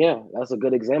again, yeah, that's a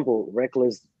good example.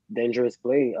 Reckless, dangerous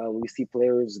play. We see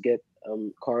players get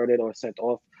carded or sent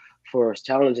off for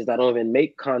challenges that don't even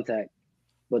make contact.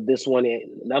 But this one, it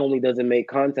not only doesn't make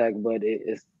contact, but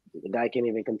the guy can't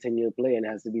even continue to play and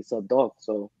has to be subbed off.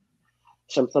 So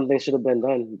something should have been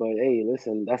done. But hey,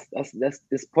 listen,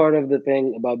 that's part of the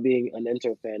thing about being an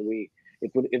Inter fan.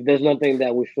 If there's nothing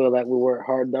that we feel like we were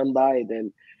hard done by,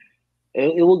 then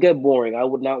it will get boring. I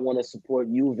would not want to support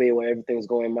Juve where everything's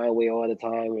going my way all the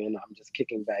time and I'm just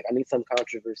kicking back. I need some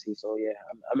controversy. So yeah,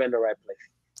 I'm in the right place.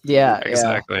 Yeah,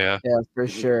 exactly. Yeah, for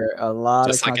sure. A lot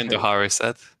just of like Indohari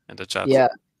said in the chat. Yeah.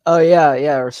 Oh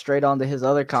yeah. Or straight on to his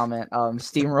other comment.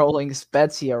 Steamrolling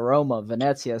Spezia, Roma,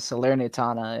 Venezia,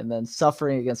 Salernitana, and then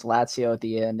suffering against Lazio at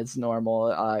the end. It's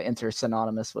normal. Inter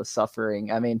synonymous with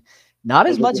suffering. I mean, not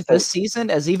as much this season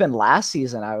as even last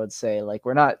season, I would say. Like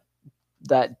we're not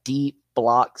that deep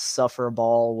block suffer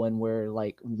ball when we're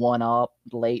like one up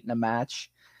late in a match.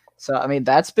 So I mean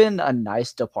that's been a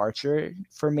nice departure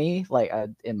for me. Like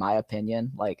in my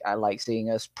opinion, like I like seeing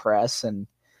us press and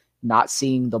not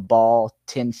seeing the ball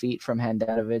 10 feet from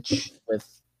Handanovic with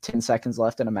 10 seconds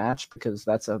left in a match because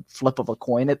that's a flip of a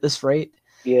coin at this rate.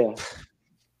 Yeah.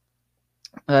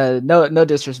 No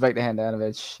disrespect to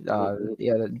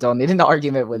Handanovic. Don't need an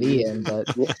argument with Ian,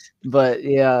 but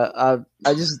yeah,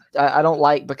 I don't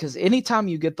like because anytime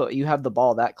you have the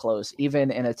ball that close,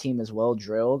 even in a team as well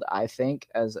drilled, I think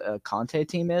as a Conte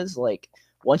team is like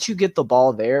once you get the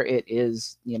ball there, it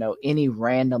is any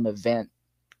random event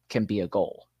can be a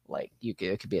goal. Like it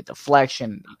could be a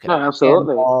deflection. You could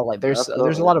absolutely. Ball. Like there's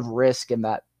a lot of risk in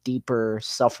that deeper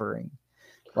suffering.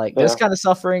 Like this kind of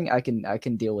suffering, I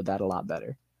can deal with that a lot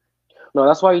better. No,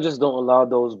 that's why you just don't allow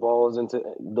those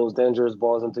dangerous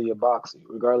balls into your box,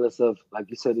 regardless of, like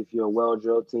you said, if you're a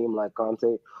well-drilled team like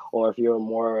Conte, or if you're a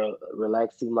more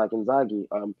relaxed team like Inzaghi.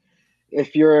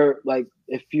 If you're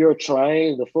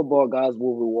trying, the football guys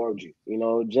will reward you.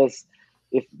 Just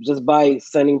by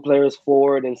sending players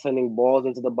forward and sending balls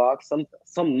into the box,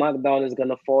 some knockdown is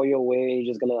gonna fall your way. And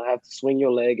you're just gonna have to swing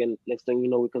your leg, and next thing you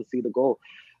know, we concede the goal.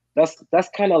 That's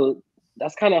kind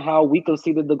of how we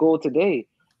conceded the goal today.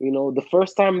 The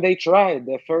first time they tried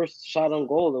their first shot on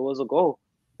goal, it was a goal.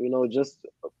 Just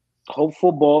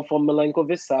hopeful ball from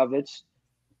Milenkovic Savic,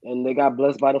 and they got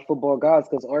blessed by the football gods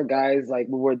because our guys, like,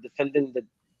 we were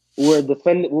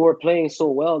playing so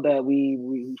well that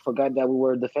we forgot that we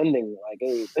were defending. Like,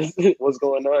 hey, what's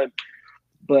going on?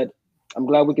 But I'm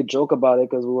glad we could joke about it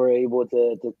because we were able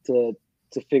to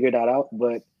figure that out.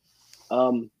 But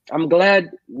I'm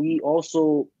glad we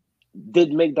also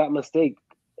did make that mistake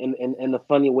in a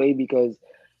funny way, because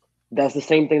that's the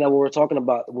same thing that we were talking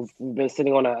about. We've been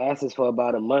sitting on our asses for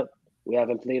about a month. We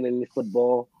haven't played any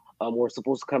football. We're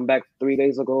supposed to come back 3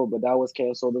 days ago, but that was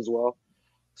canceled as well.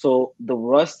 So the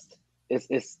rust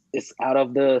is out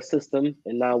of the system,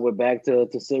 and now we're back to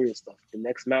serious stuff. The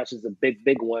next match is a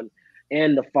big one,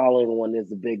 and the following one is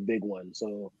the big one.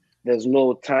 So there's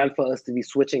no time for us to be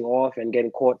switching off and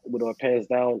getting caught with our pants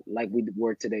down like we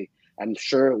were today. I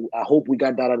hope we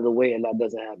got that out of the way and that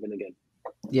doesn't happen again.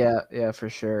 Yeah, for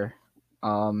sure.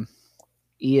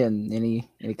 Ian,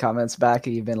 any comments back?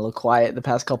 You've been a little quiet the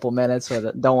past couple minutes,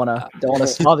 so don't wanna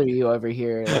smother you over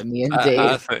here, like me and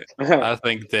Dave. I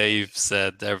think Dave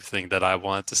said everything that I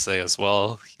wanted to say as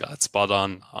well. He got spot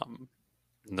on.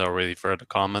 No really further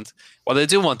comment. What I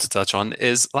do want to touch on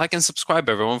is like and subscribe,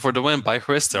 everyone, for the win by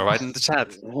Krista right in the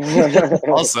chat.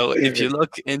 Also, if you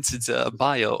look into the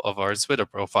bio of our Twitter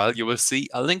profile, you will see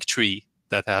a link tree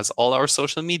that has all our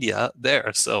social media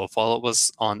there. So follow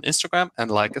us on Instagram and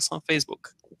like us on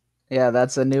Facebook. Yeah,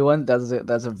 that's a new one. That's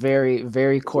a very,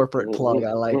 very corporate plug.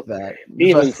 I like that. He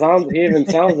even sounds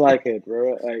like it,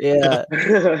 bro. Like, yeah,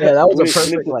 that was a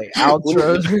perfect like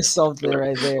outro or something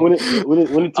right there. We need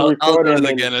to record I'll do him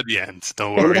it again at the end.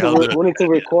 Don't we worry. we need to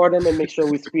record him and make sure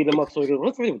we speed him up so he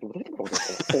goes.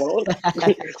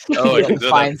 Oh, I can do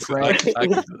Fine that. I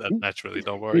can do that naturally.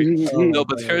 Don't worry. No,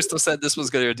 but Kirsto said this was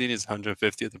Gagliardini's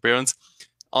 150th appearance.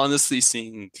 Honestly,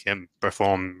 seeing him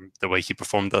perform the way he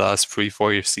performed the last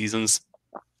 3-4 seasons,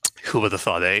 who would have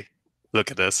thought, eh?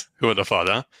 Look at this. Who would have thought,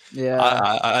 huh? Yeah.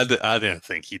 I didn't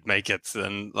think he'd make it.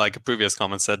 And like a previous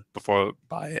comment said before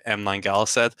by M9 Gal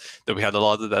said that we had a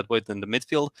lot of deadwood in the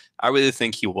midfield. I really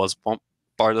think he was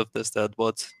part of this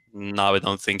deadwood. No, I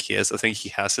don't think he is. I think he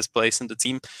has his place in the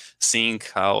team. Seeing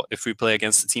how if we play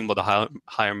against a team with a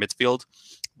higher midfield,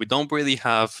 we don't really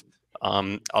have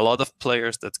a lot of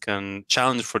players that can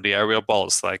challenge for the aerial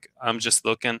balls. Like I'm just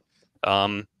looking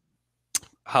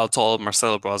how tall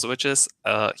Marcelo Brozovic is.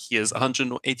 He is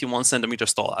 181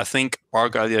 centimeters tall. I think our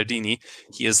Gagliardini,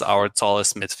 he is our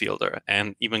tallest midfielder,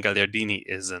 and even Gagliardini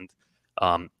isn't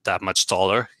that much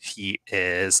taller. He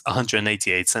is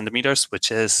 188 centimeters,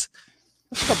 which is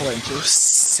a couple inches.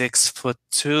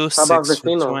 6'2", How about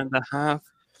 6'2 and a half.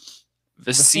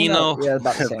 Vecino, yeah,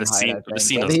 about the same height. I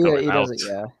think. Vecino's going out.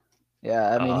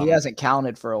 Yeah. I mean, he hasn't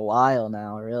counted for a while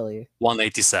now, really.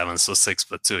 187, so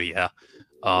 6'2", yeah.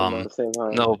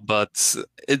 No, but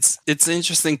it's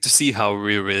interesting to see how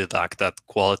we really lack that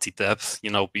quality depth. You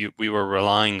know, we were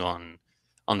relying on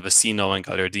Vecino and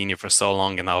Gagliardini for so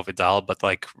long, and now Vidal. But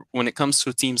like when it comes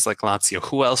to teams like Lazio,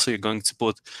 who else are you going to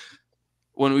put?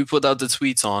 When we put out the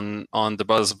tweets on the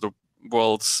Brothers of the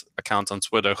World account on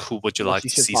Twitter, who would you like to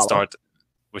see start?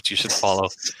 Which you should follow.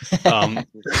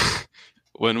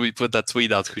 When we put that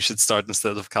tweet out, who should start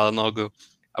instead of Calhanoglu?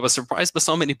 I was surprised by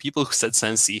so many people who said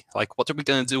Sensi. Like, what are we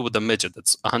going to do with the midget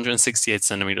that's 168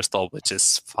 centimeters tall, which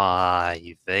is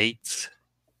 5'8",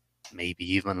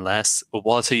 maybe even less?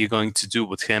 What are you going to do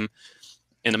with him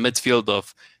in a midfield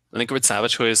of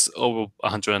Milinkovic-Savic, who is over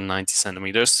 190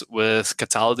 centimeters, with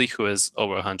Cataldi, who is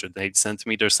over 180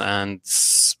 centimeters, and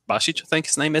Basic, I think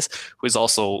his name is, who is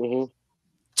also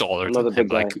taller than him.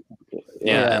 Like,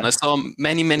 yeah, and I saw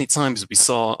many times we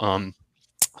saw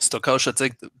Stokosha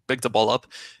pick the ball up,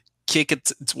 kick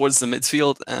it towards the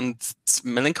midfield, and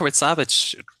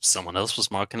Milinkovic-Savic, if someone else was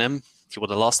marking him, he would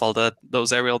have lost all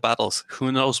those aerial battles.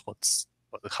 Who knows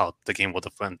how the game would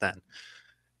have went then.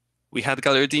 We had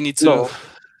Gagliardini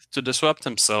to disrupt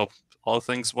him, so all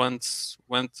things went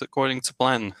according to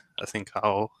plan. I think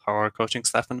how our coaching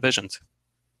staff envisioned.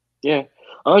 Yeah,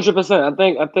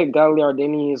 100%. I think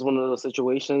Gagliardini is one of those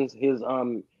situations. His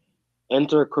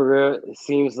Inter career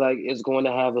seems like it's going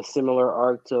to have a similar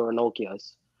arc to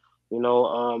Ranocchia's. You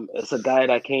know, it's a guy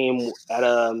that came at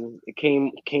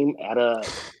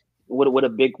with a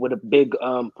big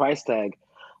price tag,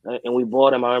 and we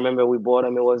bought him. I remember we bought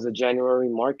him. It was a January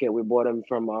market. We bought him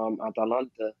from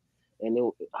Atalanta,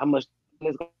 and how much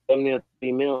is going to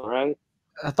be $3 million, right?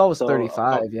 I thought it was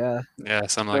 35. Yeah,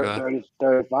 something like that.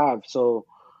 35. So.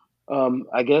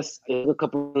 I guess it's a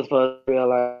couple of us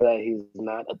realize that he's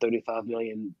not a $35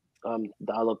 million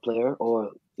dollar player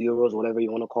or euros, whatever you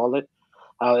want to call it.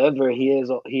 However, he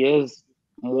is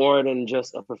more than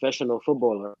just a professional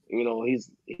footballer. You know, he's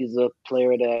a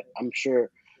player that I'm sure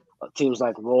teams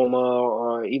like Roma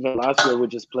or even Lazio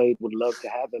would love to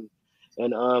have him.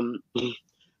 And I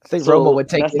think Roma so would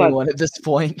take that's not anyone at this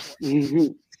point.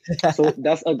 so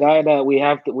that's a guy that we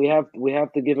have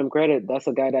to give him credit. That's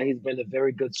a guy that he's been a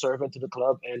very good servant to the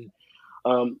club, and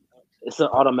it's an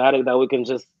automatic that we can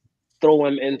just throw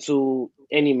him into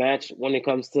any match when it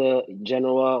comes to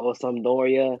Genoa or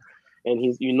Sampdoria, and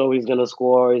he's gonna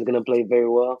score, he's gonna play very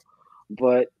well.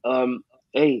 But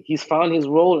hey, he's found his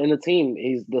role in the team.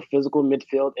 He's the physical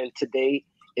midfield, and today,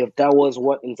 if that was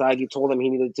what Inzaghi told him he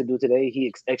needed to do today,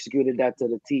 he executed that to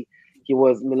the T. He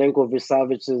was Milenkovic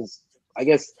Savic's. I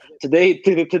guess today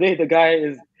the guy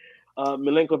is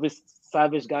Milenkovic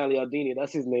Savic Gagliardini.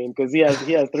 That's his name because he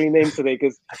has three names today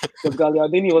because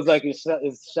Gagliardini was like his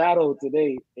shadow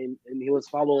today, and he was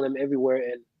following him everywhere,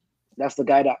 and that's the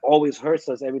guy that always hurts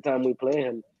us every time we play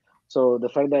him. So the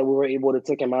fact that we were able to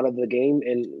take him out of the game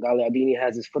and Gagliardini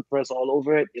has his footprints all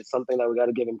over it is something that we got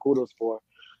to give him kudos for.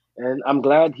 And I'm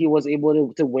glad he was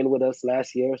able to win with us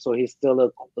last year. So he's still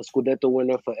a Scudetto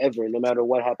winner forever, no matter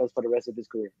what happens for the rest of his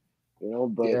career.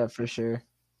 But Yeah, for sure.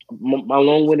 my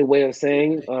long-winded way of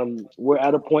saying, we're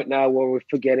at a point now where we're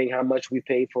forgetting how much we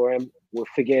paid for him. We're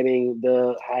forgetting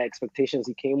the high expectations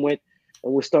he came with,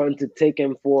 and we're starting to take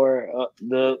him for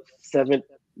the seventh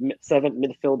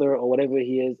midfielder or whatever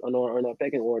he is on our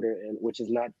pecking order, and which is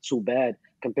not too bad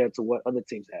compared to what other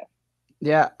teams have.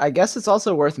 Yeah, I guess it's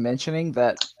also worth mentioning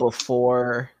that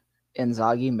before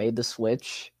Inzaghi made the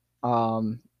switch,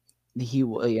 that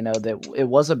it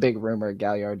was a big rumor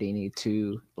Gagliardini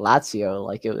to Lazio.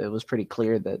 Like it was pretty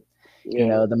clear that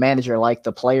the manager liked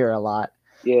the player a lot.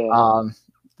 Yeah.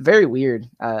 Very weird.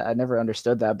 I never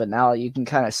understood that, but now you can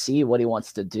kind of see what he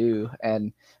wants to do,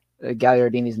 and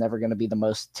Gagliardini's never going to be the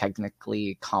most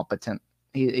technically competent.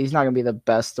 He's not going to be the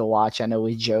best to watch. I know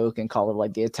we joke and call it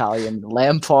like the Italian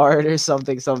Lampard or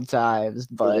something sometimes,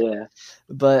 but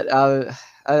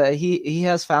he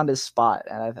has found his spot,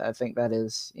 and I think that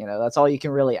is, that's all you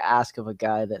can really ask of a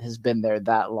guy that has been there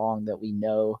that long, that we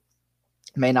know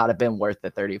may not have been worth the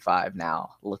 35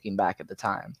 now, looking back at the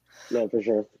time. No, for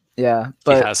sure. Yeah,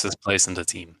 but he has his place in the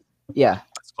team. Yeah,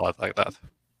 let's call it like that.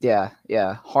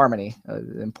 Yeah, harmony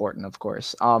important, of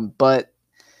course. But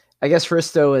I guess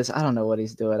Risto I don't know what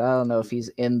he's doing. I don't know if he's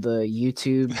in the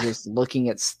YouTube just looking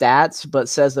at stats, but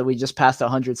says that we just passed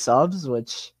 100 subs, or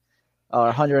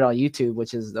 100 on YouTube,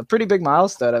 which is a pretty big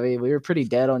milestone. I mean, we were pretty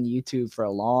dead on YouTube for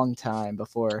a long time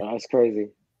before. That's crazy.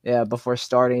 Yeah, before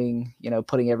starting,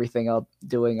 putting everything up,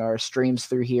 doing our streams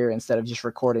through here instead of just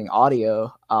recording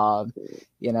audio.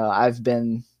 I've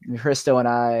been, Risto and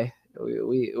I,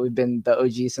 we've been the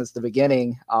OG since the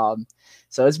beginning.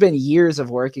 So it's been years of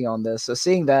working on this. So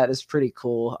seeing that is pretty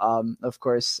cool. Of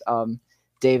course,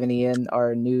 Dave and Ian,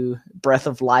 our new breath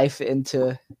of life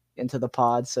into the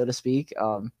pod, so to speak.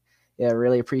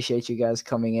 Really appreciate you guys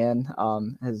coming in.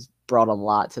 Has brought a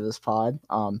lot to this pod.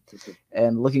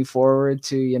 And looking forward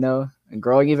to,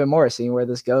 growing even more, seeing where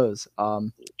this goes.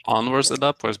 Onwards and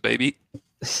upwards, baby.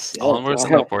 Onwards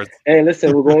and upwards. Hey,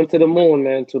 listen, we're going to the moon,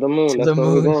 man. To the moon. That's where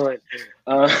we're going.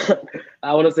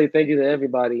 I want to say thank you to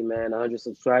everybody, man. 100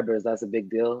 subscribers. That's a big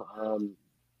deal.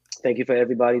 Thank you for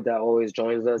everybody that always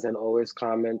joins us and always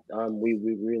comment. We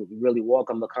really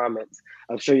welcome the comments.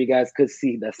 I'm sure you guys could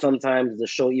see that sometimes the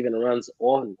show even runs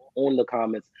on the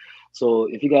comments. So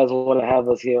if you guys want to have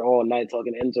us here all night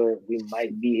talking Inter, we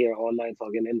might be here all night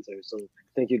talking Inter. So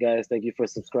thank you guys. Thank you for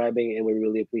subscribing, and we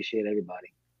really appreciate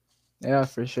everybody. Yeah,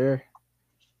 for sure.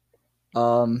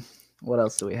 What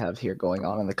else do we have here going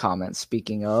on in the comments?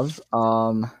 Speaking of,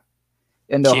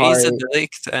 Chiesa, De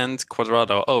Ligt, and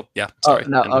Cuadrado. Oh, yeah. Sorry. Oh,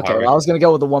 no, okay. Well, I was going to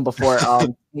go with the one before.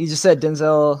 He just said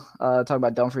Denzel, talking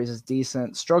about Dumfries, is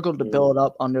decent. Struggled to build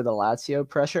up under the Lazio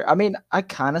pressure. I mean, I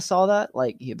kind of saw that.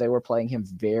 Like, they were playing him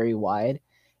very wide.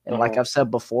 And like I've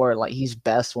said before, like, he's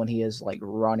best when he is, like,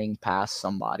 running past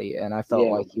somebody. And I felt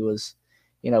like he was,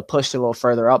 pushed a little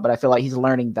further up. But I feel like he's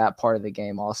learning that part of the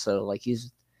game also. Like,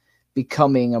 he's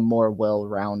becoming a more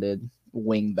well-rounded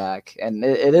wing back. And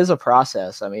it is a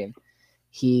process. I mean,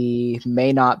 he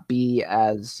may not be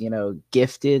as,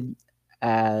 gifted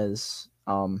as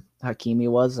Hakimi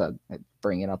was,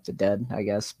 bringing up the dead, I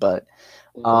guess. But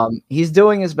he's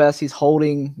doing his best. He's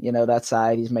holding, that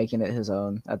side. He's making it his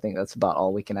own. I think that's about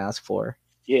all we can ask for.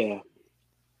 Yeah.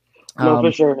 No,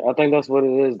 for sure. I think that's what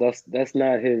it is. That's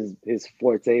not his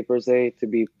forte per se, to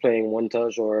be playing one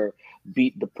touch or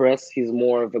beat the press. He's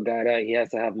more of a guy that he has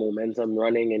to have momentum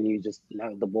running, and you just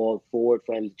knock the ball forward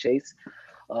for him to chase.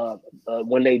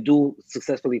 When they do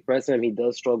successfully press him, he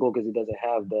does struggle because he doesn't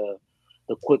have the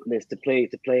quickness to play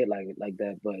it like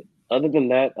that. But other than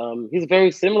that, he's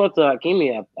very similar to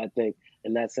Hakimi, I think,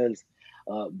 in that sense.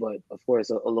 but of course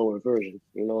a lower version.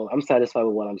 You know, I'm satisfied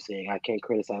with what I'm seeing. I can't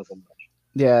criticize him much.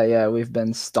 Yeah, we've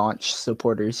been staunch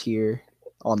supporters here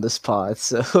on this pod,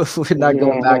 so we're not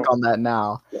going back on that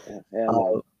now. Yeah,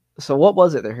 man. So what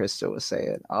was it that Histo was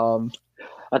saying?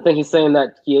 I think he's saying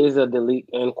that Chiesa, Delete,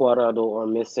 and Cuadrado are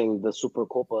missing the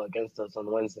Supercopa against us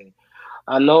on Wednesday.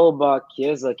 I know about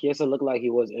Chiesa. Chiesa looked like he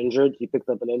was injured. He picked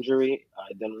up an injury.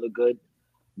 It didn't look good.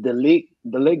 The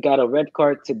league got a red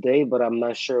card today, but I'm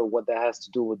not sure what that has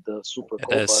to do with the Super It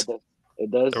Copa. is.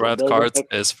 It does. The It red does card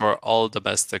affect is for all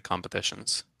domestic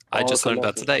competitions. I all just learned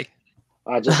that connections. today.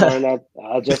 I just learned that.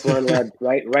 I just learned that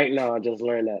right now. I just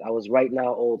learned that. I was right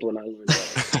now old when I learned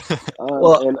that.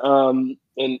 Well,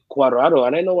 And Cuadrado, I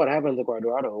didn't know what happened to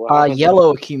Cuadrado. What happened to him?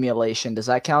 yellow accumulation, does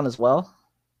that count as well?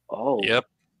 Oh, Yep.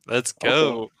 Let's okay.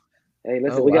 go. Hey,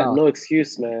 listen, Oh we got wow. no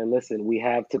excuse, man. Listen, we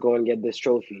have to go and get this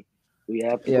trophy. We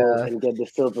have to go Yeah. and get the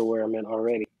silverware, man,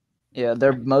 already. Yeah,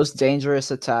 their most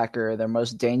dangerous attacker, their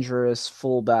most dangerous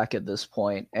fullback at this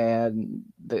point, and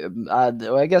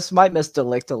I guess might miss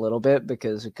Delict a little bit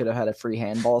because we could have had a free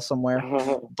handball somewhere.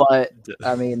 But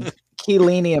I mean,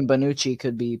 Chiellini and Bonucci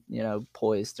could be,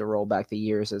 poised to roll back the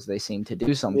years as they seem to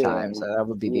do sometimes. That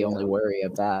would be the only worry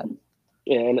of that.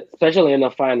 Yeah, and especially in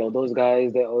the final, those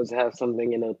guys they always have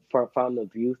something in a fountain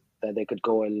of youth that they could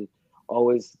go and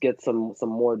always get some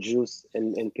more juice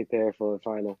and prepare for the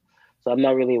final. So I'm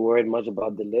not really worried much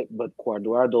about the lip, but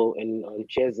Cuadrado and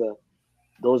Chiesa,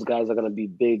 those guys are gonna be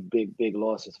big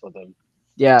losses for them.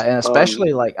 Yeah, and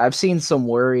especially like I've seen some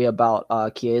worry about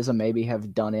Chiesa maybe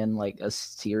have done in like a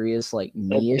serious like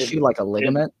knee issue, like a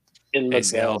ligament. It looked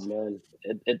ACL. bad, man.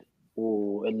 It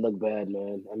looked bad,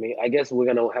 man. I mean, I guess we're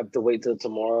gonna have to wait till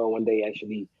tomorrow when they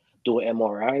actually do an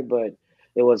MRI, but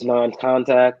it was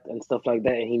non-contact and stuff like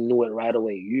that, and he knew it right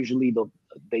away. Usually,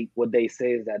 what they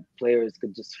say is that players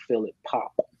could just feel it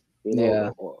pop,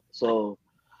 Yeah. So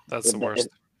That's the worst.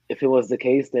 If it was the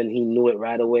case, then he knew it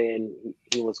right away, and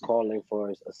he was calling for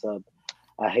a sub.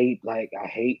 I hate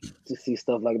to see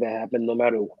stuff like that happen, no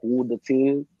matter who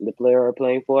the player are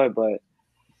playing for, but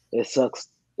it sucks.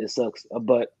 It sucks.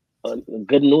 But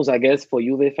good news, I guess, for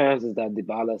Juve fans is that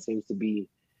Dybala seems to be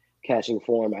catching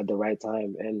form at the right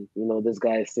time, and this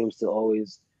guy seems to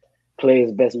always play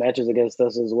his best matches against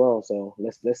us as well. So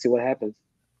let's see what happens.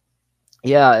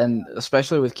 Yeah, and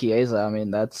especially with Chiesa, I mean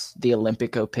that's the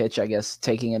Olympico pitch, I guess,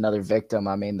 taking another victim.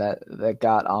 I mean that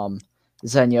got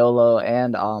Zaniolo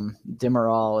and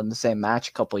Demiral in the same match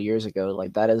a couple years ago.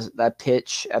 Like that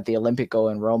pitch at the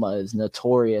Olympico in Roma is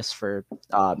notorious for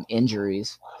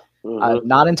injuries. I'm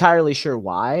not entirely sure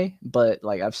why, but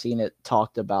like I've seen it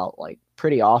talked about like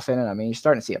pretty often, and I mean you're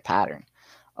starting to see a pattern.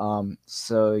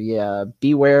 So yeah,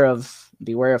 beware of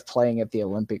playing at the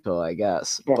Olympico, I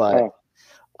guess. But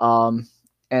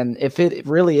and if it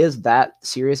really is that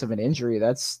serious of an injury,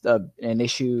 that's an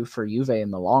issue for Juve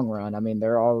in the long run. I mean,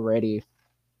 they're already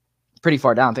pretty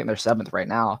far down. I think they're 7th right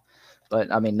now. But,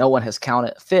 I mean, no one has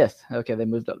counted 5th. Okay, they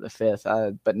moved up to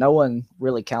 5th. But no one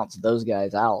really counts those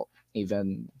guys out,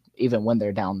 even when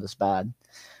they're down this bad.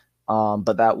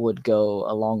 But that would go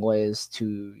a long ways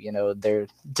to, their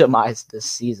demise this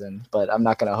season. But I'm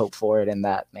not going to hope for it in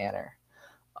that manner.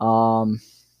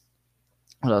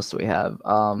 What else do we have?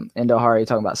 Endo Hari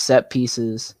talking about set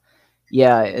pieces.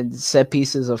 Yeah, and set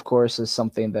pieces, of course, is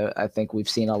something that I think we've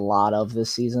seen a lot of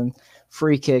this season.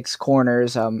 Free kicks,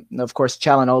 corners. Of course,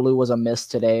 Çalhanoğlu was a miss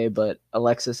today, but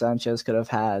Alexis Sanchez could have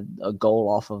had a goal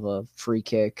off of a free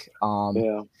kick.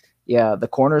 Yeah, the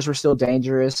corners were still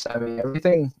dangerous. I mean,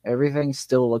 everything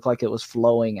still looked like it was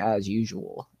flowing as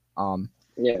usual.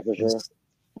 Yeah, for sure.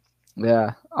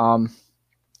 Yeah.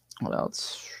 What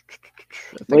else?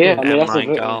 But yeah, I mean that's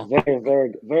a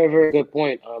very good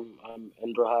point.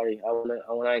 Endo Hari. I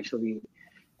wanna actually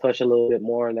touch a little bit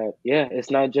more on that. Yeah,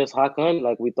 it's not just Hakan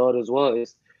like we thought as well.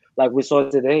 It's like we saw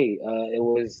today.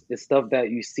 It's stuff that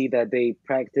you see that they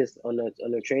practice on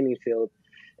the training field,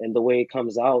 and the way it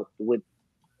comes out with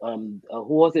who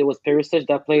was it? It was Perisic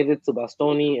that played it to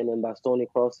Bastoni, and then Bastoni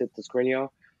crossed it to Skriniar.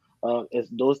 It's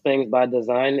those things by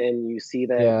design, and you see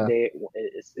that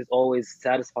it's always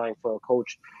satisfying for a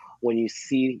coach when you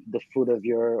see the fruit of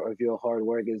your hard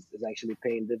work is actually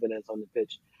paying dividends on the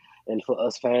pitch. And for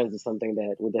us fans, it's something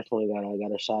that we definitely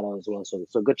got a shout out as well.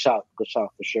 So good shot for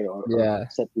sure. Our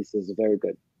set pieces are very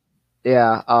good.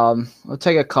 Yeah. We'll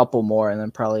take a couple more and then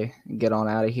probably get on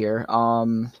out of here.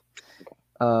 I'm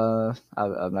not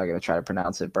gonna try to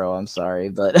pronounce it, bro. I'm sorry,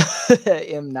 but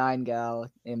M9 Gal,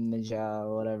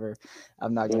 M9, whatever.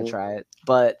 I'm not gonna try it.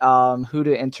 But who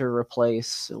to enter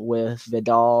replace with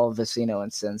Vidal, Vecino,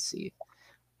 and Sensi?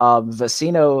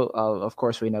 Vecino, of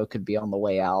course, we know could be on the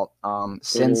way out.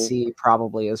 Cincy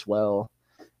probably as well.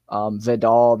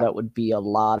 Vidal, that would be a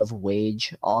lot of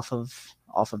wage off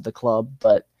of the club,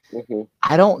 but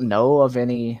I don't know of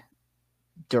any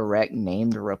direct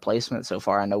named replacement so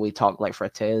far. I know we talk like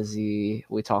Fratesi,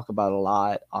 we talk about a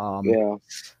lot.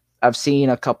 I've seen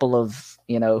a couple of,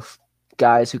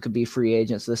 guys who could be free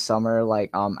agents this summer,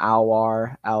 like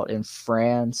Aouar out in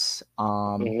France.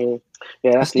 Yeah,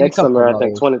 that's next summer, I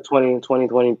think 2020 and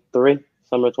 2023.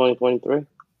 Summer 2023.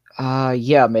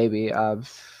 Yeah, maybe. Yeah,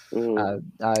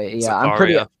 I'm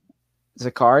pretty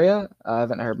Zakaria. I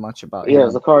haven't heard much about him. Yeah,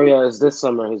 Zakaria is this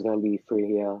summer. He's gonna be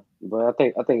free. Yeah, but I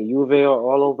think Juve are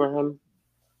all over him.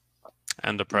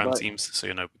 And the prem teams, so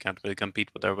we can't really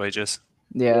compete with their wages.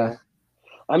 Yeah.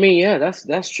 I mean, yeah,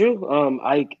 that's true. I'm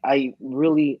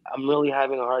really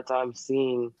having a hard time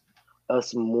seeing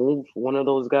us move one of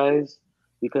those guys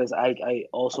because I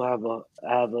also have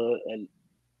an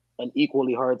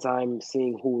equally hard time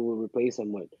seeing who will replace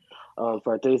him with.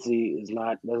 Fratesi is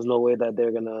not. There's no way that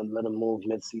they're gonna let him move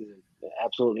mid-season.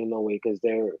 Absolutely no way, because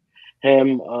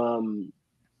him, Scamacca,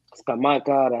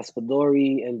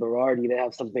 Raspadori, and Berardi. They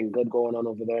have something good going on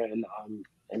over there in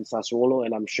Sassuolo,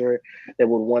 and I'm sure they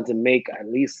would want to make at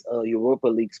least a Europa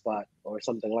League spot or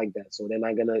something like that. So they're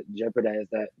not gonna jeopardize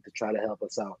that to try to help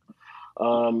us out.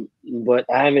 But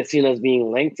I haven't seen us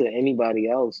being linked to anybody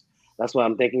else. That's why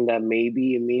I'm thinking that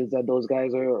maybe it means that those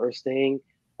guys are staying.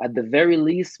 At the very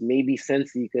least, maybe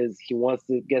Sensi, because he wants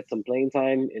to get some playing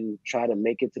time and try to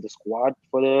make it to the squad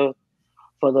for the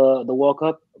World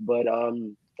Cup. But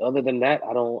other than that,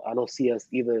 I don't see us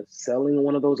either selling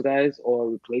one of those guys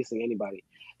or replacing anybody.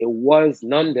 It was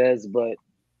Nunez, but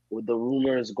with the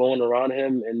rumors going around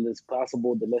him and this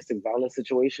possible domestic violence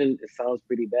situation, it sounds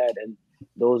pretty bad. And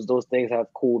those things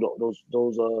have cooled. Those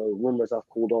rumors have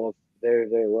cooled off very,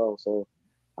 very well. So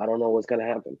I don't know what's gonna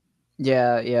happen.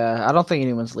 Yeah. I don't think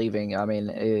anyone's leaving. I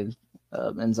mean,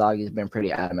 Inzaghi's been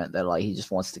pretty adamant that he just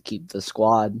wants to keep the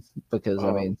squad because I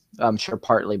mean, I'm sure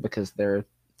partly because there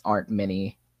aren't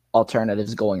many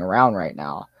alternatives going around right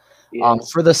now. Yeah.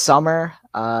 For the summer,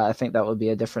 I think that would be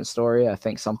a different story. I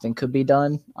think something could be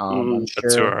done. I'm sure.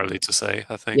 It's too early to say,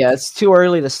 I think. Yeah, it's too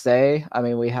early to say. I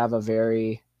mean, we have a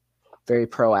very, very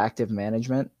proactive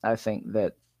management, I think,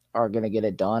 that are going to get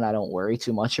it done. I don't worry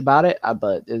too much about it,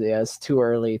 but it's too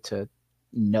early to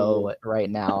know it right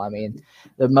now. I mean,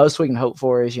 the most we can hope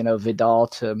for is, Vidal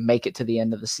to make it to the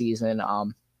end of the season.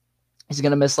 He's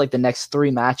going to miss the next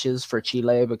 3 matches for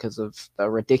Chile because of the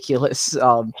ridiculous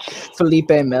Felipe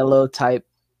Melo type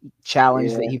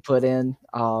challenge that he put in.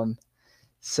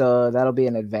 So that'll be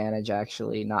an advantage,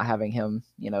 actually, not having him,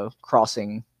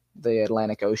 crossing the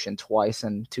Atlantic Ocean twice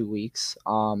in 2 weeks.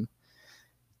 I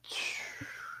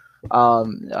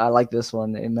like this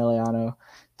one, Emiliano,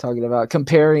 talking about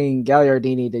comparing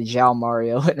Gagliardini to João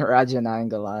Mario and Raja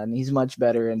Nainggolan. He's much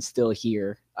better and still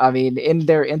here. I mean, in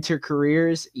their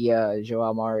inter-careers,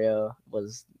 João Mario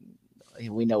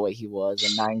we know what he was,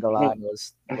 and Nainggolan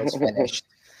was finished.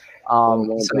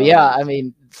 I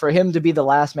mean, for him to be the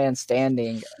last man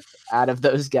standing out of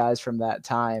those guys from that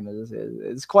time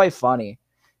is quite funny,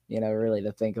 really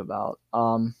to think about.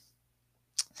 I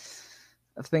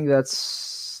think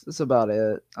that's about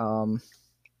it.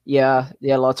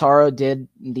 Lautaro did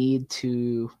need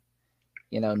to,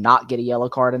 not get a yellow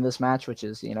card in this match, which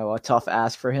is, a tough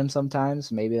ask for him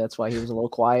sometimes. Maybe that's why he was a little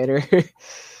quieter.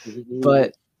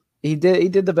 But he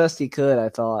did the best he could, I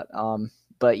thought.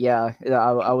 But yeah,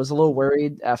 I was a little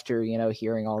worried after,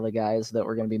 hearing all the guys that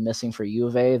were going to be missing for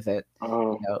Juve that,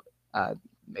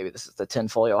 maybe this is the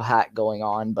tinfoil hat going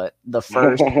on, but the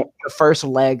first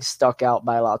leg stuck out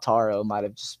by Lautaro might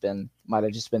have just been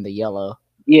the yellow.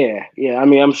 Yeah. I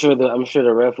mean, I'm sure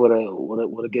the ref would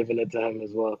have given it to him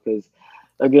as well, because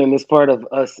again, it's part of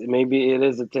us. Maybe it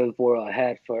is a tinfoil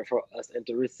hat for us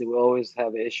Interisti. We always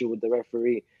have an issue with the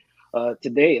referee.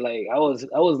 Today, I was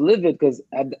livid because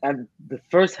at the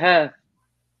first half,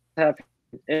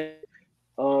 we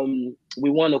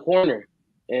won the corner.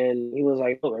 And he was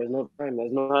like, "Oh, there's no time,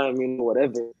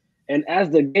 whatever." And as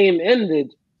the game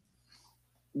ended,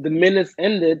 the minutes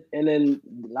ended, and then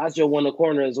Lazio won the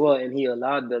corner as well, and he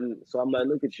allowed them. So I'm like,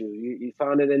 "Look at you! You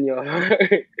found it in your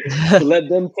heart to let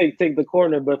them take the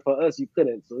corner, but for us, you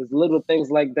couldn't." So it's little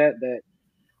things like that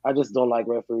I just don't like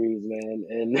referees, man.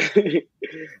 And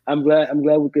I'm glad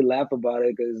we could laugh about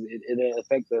it because it didn't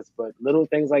affect us. But little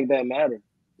things like that matter.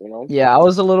 Yeah, I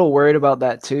was a little worried about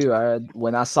that too.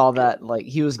 When I saw that,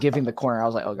 he was giving the corner, I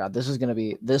was like, "Oh God, this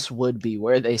would be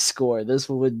where they score. This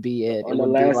would be it." On the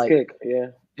last kick, yeah.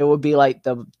 it would be like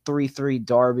the 3-3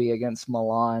 derby against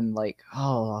Milan, like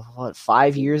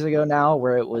 5 years ago now,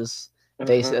 where it was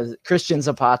Christian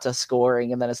Zapata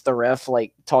scoring, and then it's the ref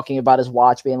like talking about his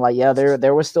watch, being like, "Yeah,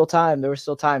 there was still time,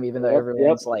 even though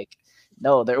everyone's like,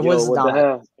 no, there was what not." The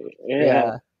hell?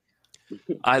 Yeah.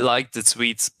 I liked the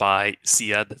tweets by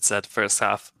Sia that said first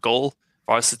half goal,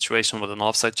 VAR situation with an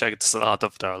offside check at the start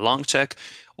of their long check,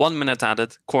 1 minute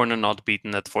added, corner not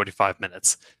beaten at 45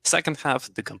 minutes. Second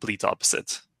half, the complete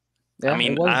opposite. Yeah, I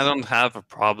mean, I don't have a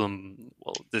problem.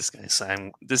 Well, this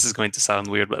is going to sound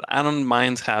weird, but I don't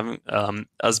mind having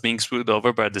us being screwed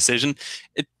over by a decision.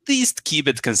 At least keep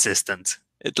it consistent.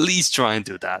 At least try and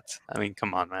do that. I mean,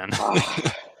 come on, man.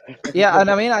 Yeah, and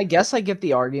I mean, I guess I get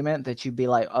the argument that you'd be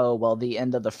like, oh, well, the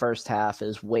end of the first half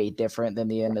is way different than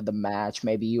the end of the match.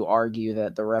 Maybe you argue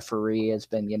that the referee has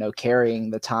been, carrying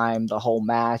the time the whole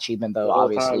match, even though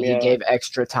obviously he gave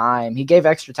extra time. He gave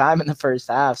extra time in the first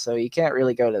half, so you can't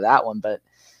really go to that one. But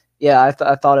yeah,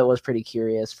 I thought it was pretty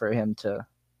curious for him to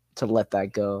let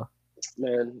that go.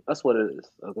 Man, that's what it is.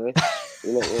 Okay,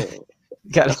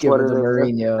 Gotta give it to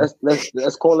Mourinho.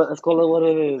 Let's call it what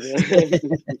it is.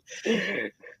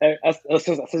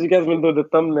 Since you guys been doing the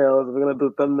thumbnails, we're gonna do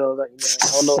thumbnails.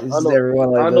 I know.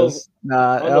 Everyone like this.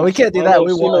 Nah, we can't do that.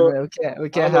 We won. We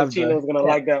can't have. Chino's gonna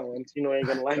like that one. Chino ain't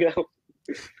gonna like that one.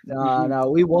 No,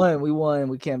 we won.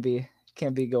 We can't be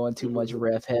going too much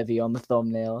ref heavy on the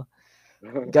thumbnail.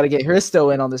 Got to get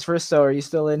Hristo in on this. Hristo, are you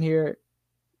still in here?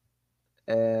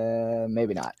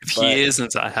 Maybe not. If he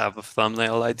isn't, I have a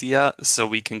thumbnail idea, so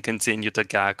we can continue the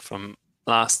gag from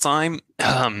last time.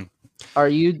 Are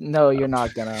you? No, you're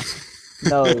not gonna.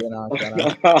 No, you're not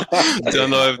gonna. Don't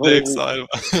know if they're excited.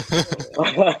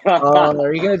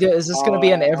 Are you gonna do? Is this gonna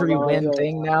be an every win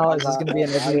thing now? Is this gonna be an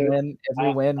every win?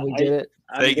 Every win, we did it.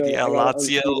 Take the L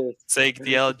Lazio. Take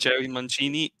the L Jerry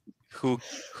Mancini.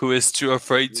 Who is too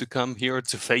afraid to come here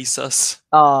to face us?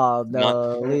 Oh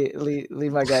no,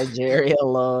 leave my guy Jerry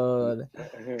alone.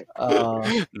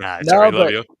 Nah, Jerry, love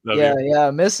you.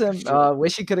 Yeah, miss him.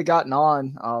 Wish he could have gotten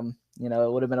on.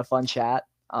 It would have been a fun chat.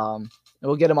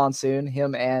 We'll get him on soon.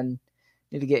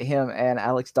 Need to get him and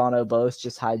Alex Dono both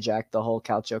just hijacked the whole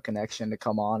Calcio connection to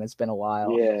come on. It's been a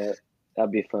while. Yeah,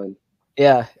 that'd be fun.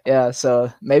 Yeah.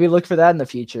 So maybe look for that in the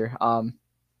future.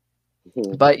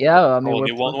 But yeah, I mean,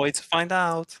 only one way to find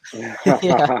out.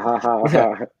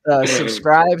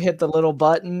 Subscribe, hit the little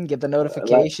button, get the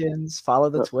notifications,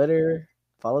 follow the Twitter,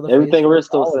 follow the everything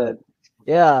Facebook, Hristo said.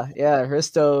 Yeah,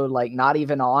 Hristo like not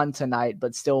even on tonight,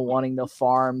 but still wanting to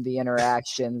farm the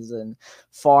interactions and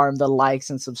farm the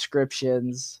likes and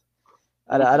subscriptions.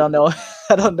 I don't know.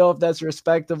 I don't know if that's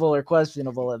respectable or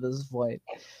questionable at this point.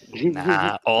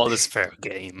 Nah, all is fair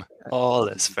game. All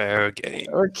is fair game.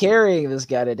 We're carrying this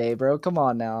guy today, bro. Come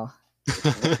on now.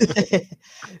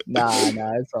 Nah,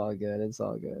 it's all good. It's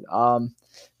all good.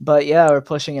 But yeah, we're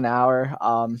pushing an hour.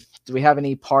 Do we have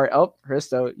any Oh,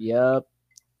 Hristo. Yep.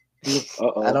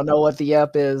 I don't know what the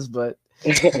yep is, but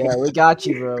yeah, we got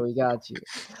you, bro. We got you.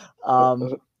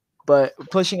 But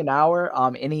pushing an hour.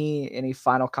 Any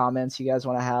final comments you guys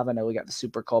want to have? I know we got the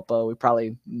Super Copa. We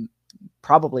probably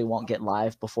won't get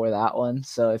live before that one.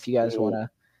 So if you guys want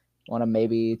to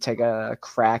maybe take a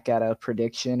crack at a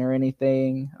prediction or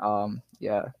anything,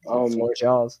 yeah, floor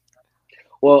y'all's.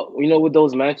 Well, with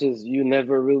those matches, you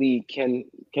never really can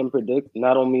predict.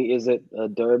 Not only is it a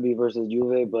derby versus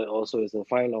Juve, but also it's a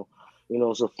final.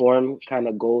 So form kind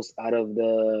of goes out of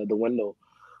the window.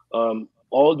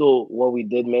 Although what we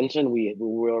did mention, we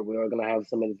are gonna have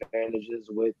some advantages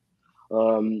with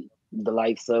the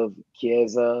likes of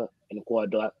Chiesa and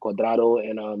Cuadrado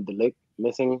and De Ligt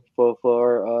missing for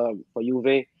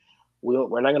Juve.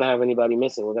 We're not gonna have anybody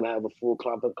missing. We're gonna have a full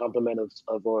complement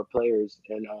of our players,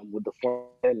 and with the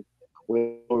form, we have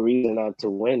no reason not to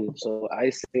win. So I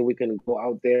say we can go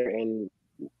out there and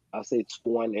I'll say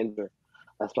 2-1 Inter.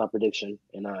 That's my prediction,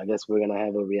 and I guess we're gonna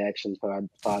have a reaction pod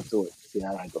to it. See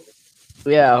how that goes.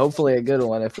 Yeah, hopefully a good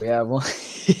one if we have one.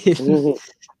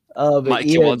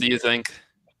 Mikey, Ian, what do you think?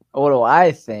 What do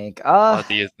I think? What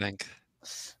do you think?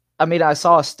 I mean, I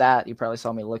saw a stat. You probably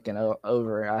saw me looking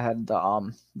over. I had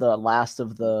the last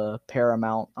of the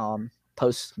Paramount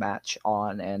post match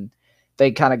on, and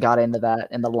they kind of got into that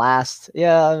in the last.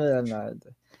 Yeah,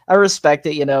 I respect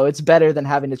it. It's better than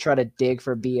having to try to dig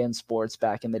for BN Sports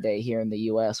back in the day here in the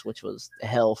U.S., which was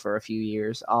hell for a few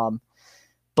years.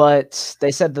 But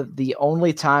they said that the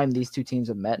only time these two teams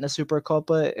have met in a Super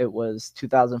Copa, it was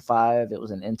 2005. It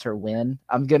was an Inter win.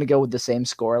 I'm going to go with the same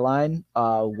scoreline,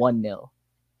 1-0.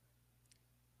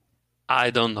 I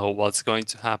don't know what's going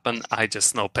to happen. I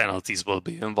just know penalties will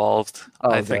be involved.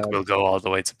 Oh, I think we'll go all the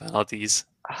way to penalties.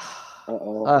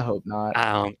 I hope not.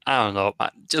 I don't know.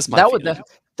 Just my That would feeling.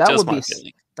 that Just would my be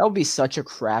feeling. that would be such a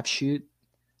crapshoot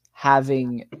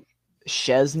having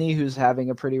Szczesny, who's having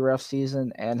a pretty rough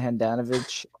season, and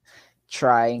Handanovic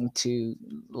trying to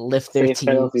lift their Save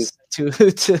penalties. teams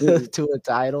to a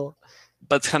title.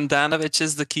 But Handanovic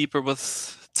is the keeper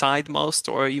with tied most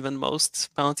or even most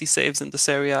penalty saves in this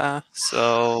area.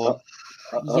 So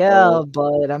Yeah,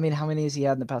 but I mean, how many has he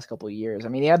had in the past couple of years? I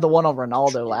mean, he had the one on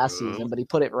Ronaldo last True. season, but he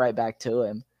put it right back to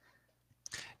him.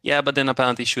 yeah, but in a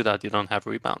penalty shootout, you don't have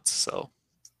rebounds. So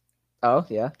Oh,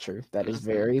 yeah, true. That is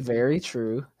very, very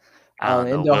true. I don't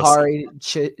know. And We'll see.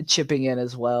 Dohari chipping in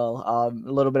as well. A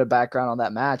little bit of background on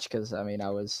that match because I mean, I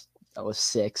was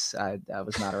 6. I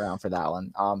was not around for that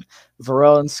one.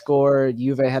 Varane scored.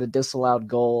 Juve had a disallowed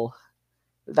goal.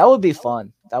 That would be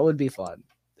fun. That would be fun.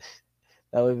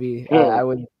 That would be.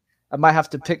 I might have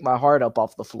to pick my heart up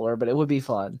off the floor, but it would be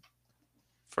fun.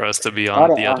 For us to be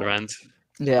on the other end.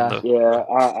 Yeah. Yeah.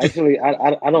 Actually,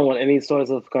 I don't want any sorts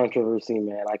of controversy,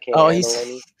 man. I can't handle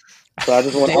any. So I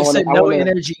just want. Dave said no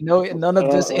energy, none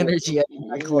of this energy. I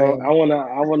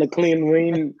want a clean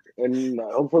win, and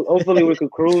hopefully we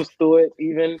could cruise through it.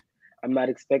 Even I'm not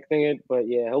expecting it, but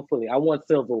yeah, hopefully I want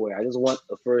silverware. I just want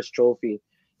the first trophy,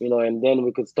 and then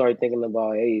we could start thinking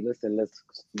about, hey, listen, let's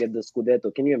get the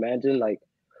Scudetto. Can you imagine like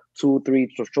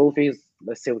 2-3 trophies?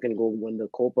 Let's say we can go win the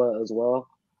Copa as well.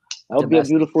 That would be a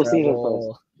beautiful season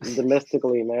for us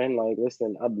domestically, man. Like,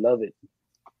 listen, I'd love it.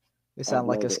 It sound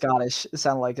like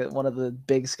one of the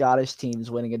big Scottish teams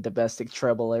winning a domestic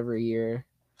treble every year.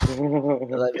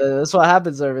 That's what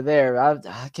happens over there.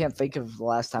 I can't think of the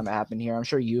last time it happened here. I'm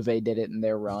sure Juve did it in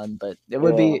their run, but it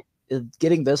would be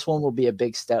getting this one will be a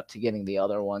big step to getting the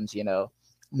other ones.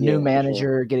 New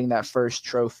manager, getting that first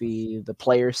trophy, the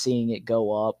players seeing it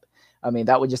go up. I mean,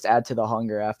 that would just add to the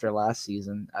hunger after last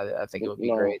season. I think it would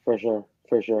be great. For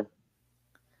sure.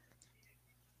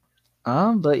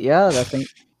 But yeah, I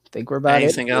think we're about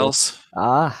Anything else?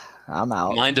 I'm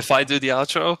out. Mind if I do the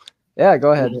outro? Yeah,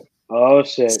 go ahead. Oh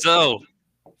shit. So,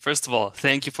 first of all,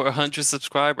 thank you for 100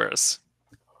 subscribers.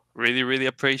 Really, really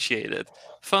appreciate it.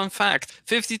 Fun fact,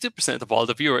 52% of all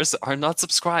the viewers are not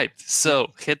subscribed.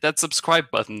 So hit that subscribe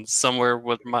button somewhere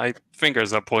where my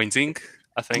fingers are pointing.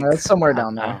 I think it's somewhere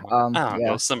down there. I don't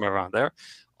know, somewhere around there.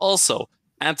 Also,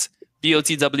 at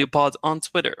BOTW Pod on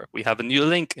Twitter, we have a new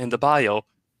link in the bio,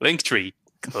 Linktree.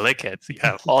 Click it. You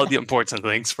have all the important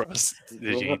links for us that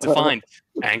you need to find.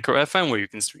 Anchor FM, where you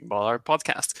can stream all our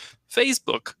podcasts.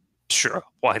 Facebook, sure,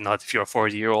 why not? If you're a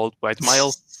 40-year-old white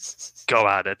male, go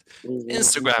at it.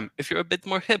 Instagram, if you're a bit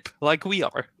more hip, like we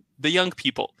are, the young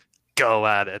people, go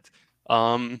at it.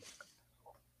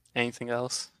 Anything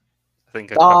else? I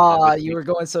think you were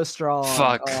going so strong.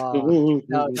 Fuck. No,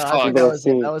 Fuck. That was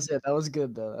it. That was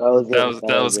good though.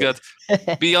 That was good.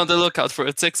 Be on the lookout for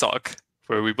a TikTok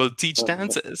where we will teach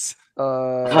dances.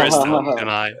 Kristen and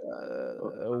I.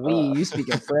 You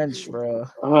speaking French, bro.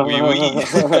 Oui.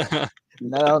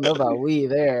 No, I don't know about we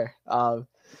there.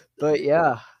 But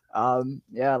yeah, a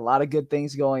lot of good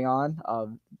things going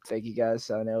on. Thank you guys.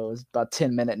 I know it was about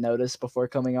 10-minute notice before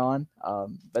coming on.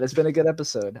 But it's been a good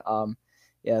episode.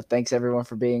 Yeah, thanks everyone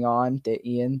for being on.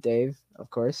 Ian, Dave, of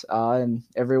course, and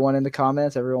everyone in the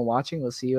comments, everyone watching. We'll see you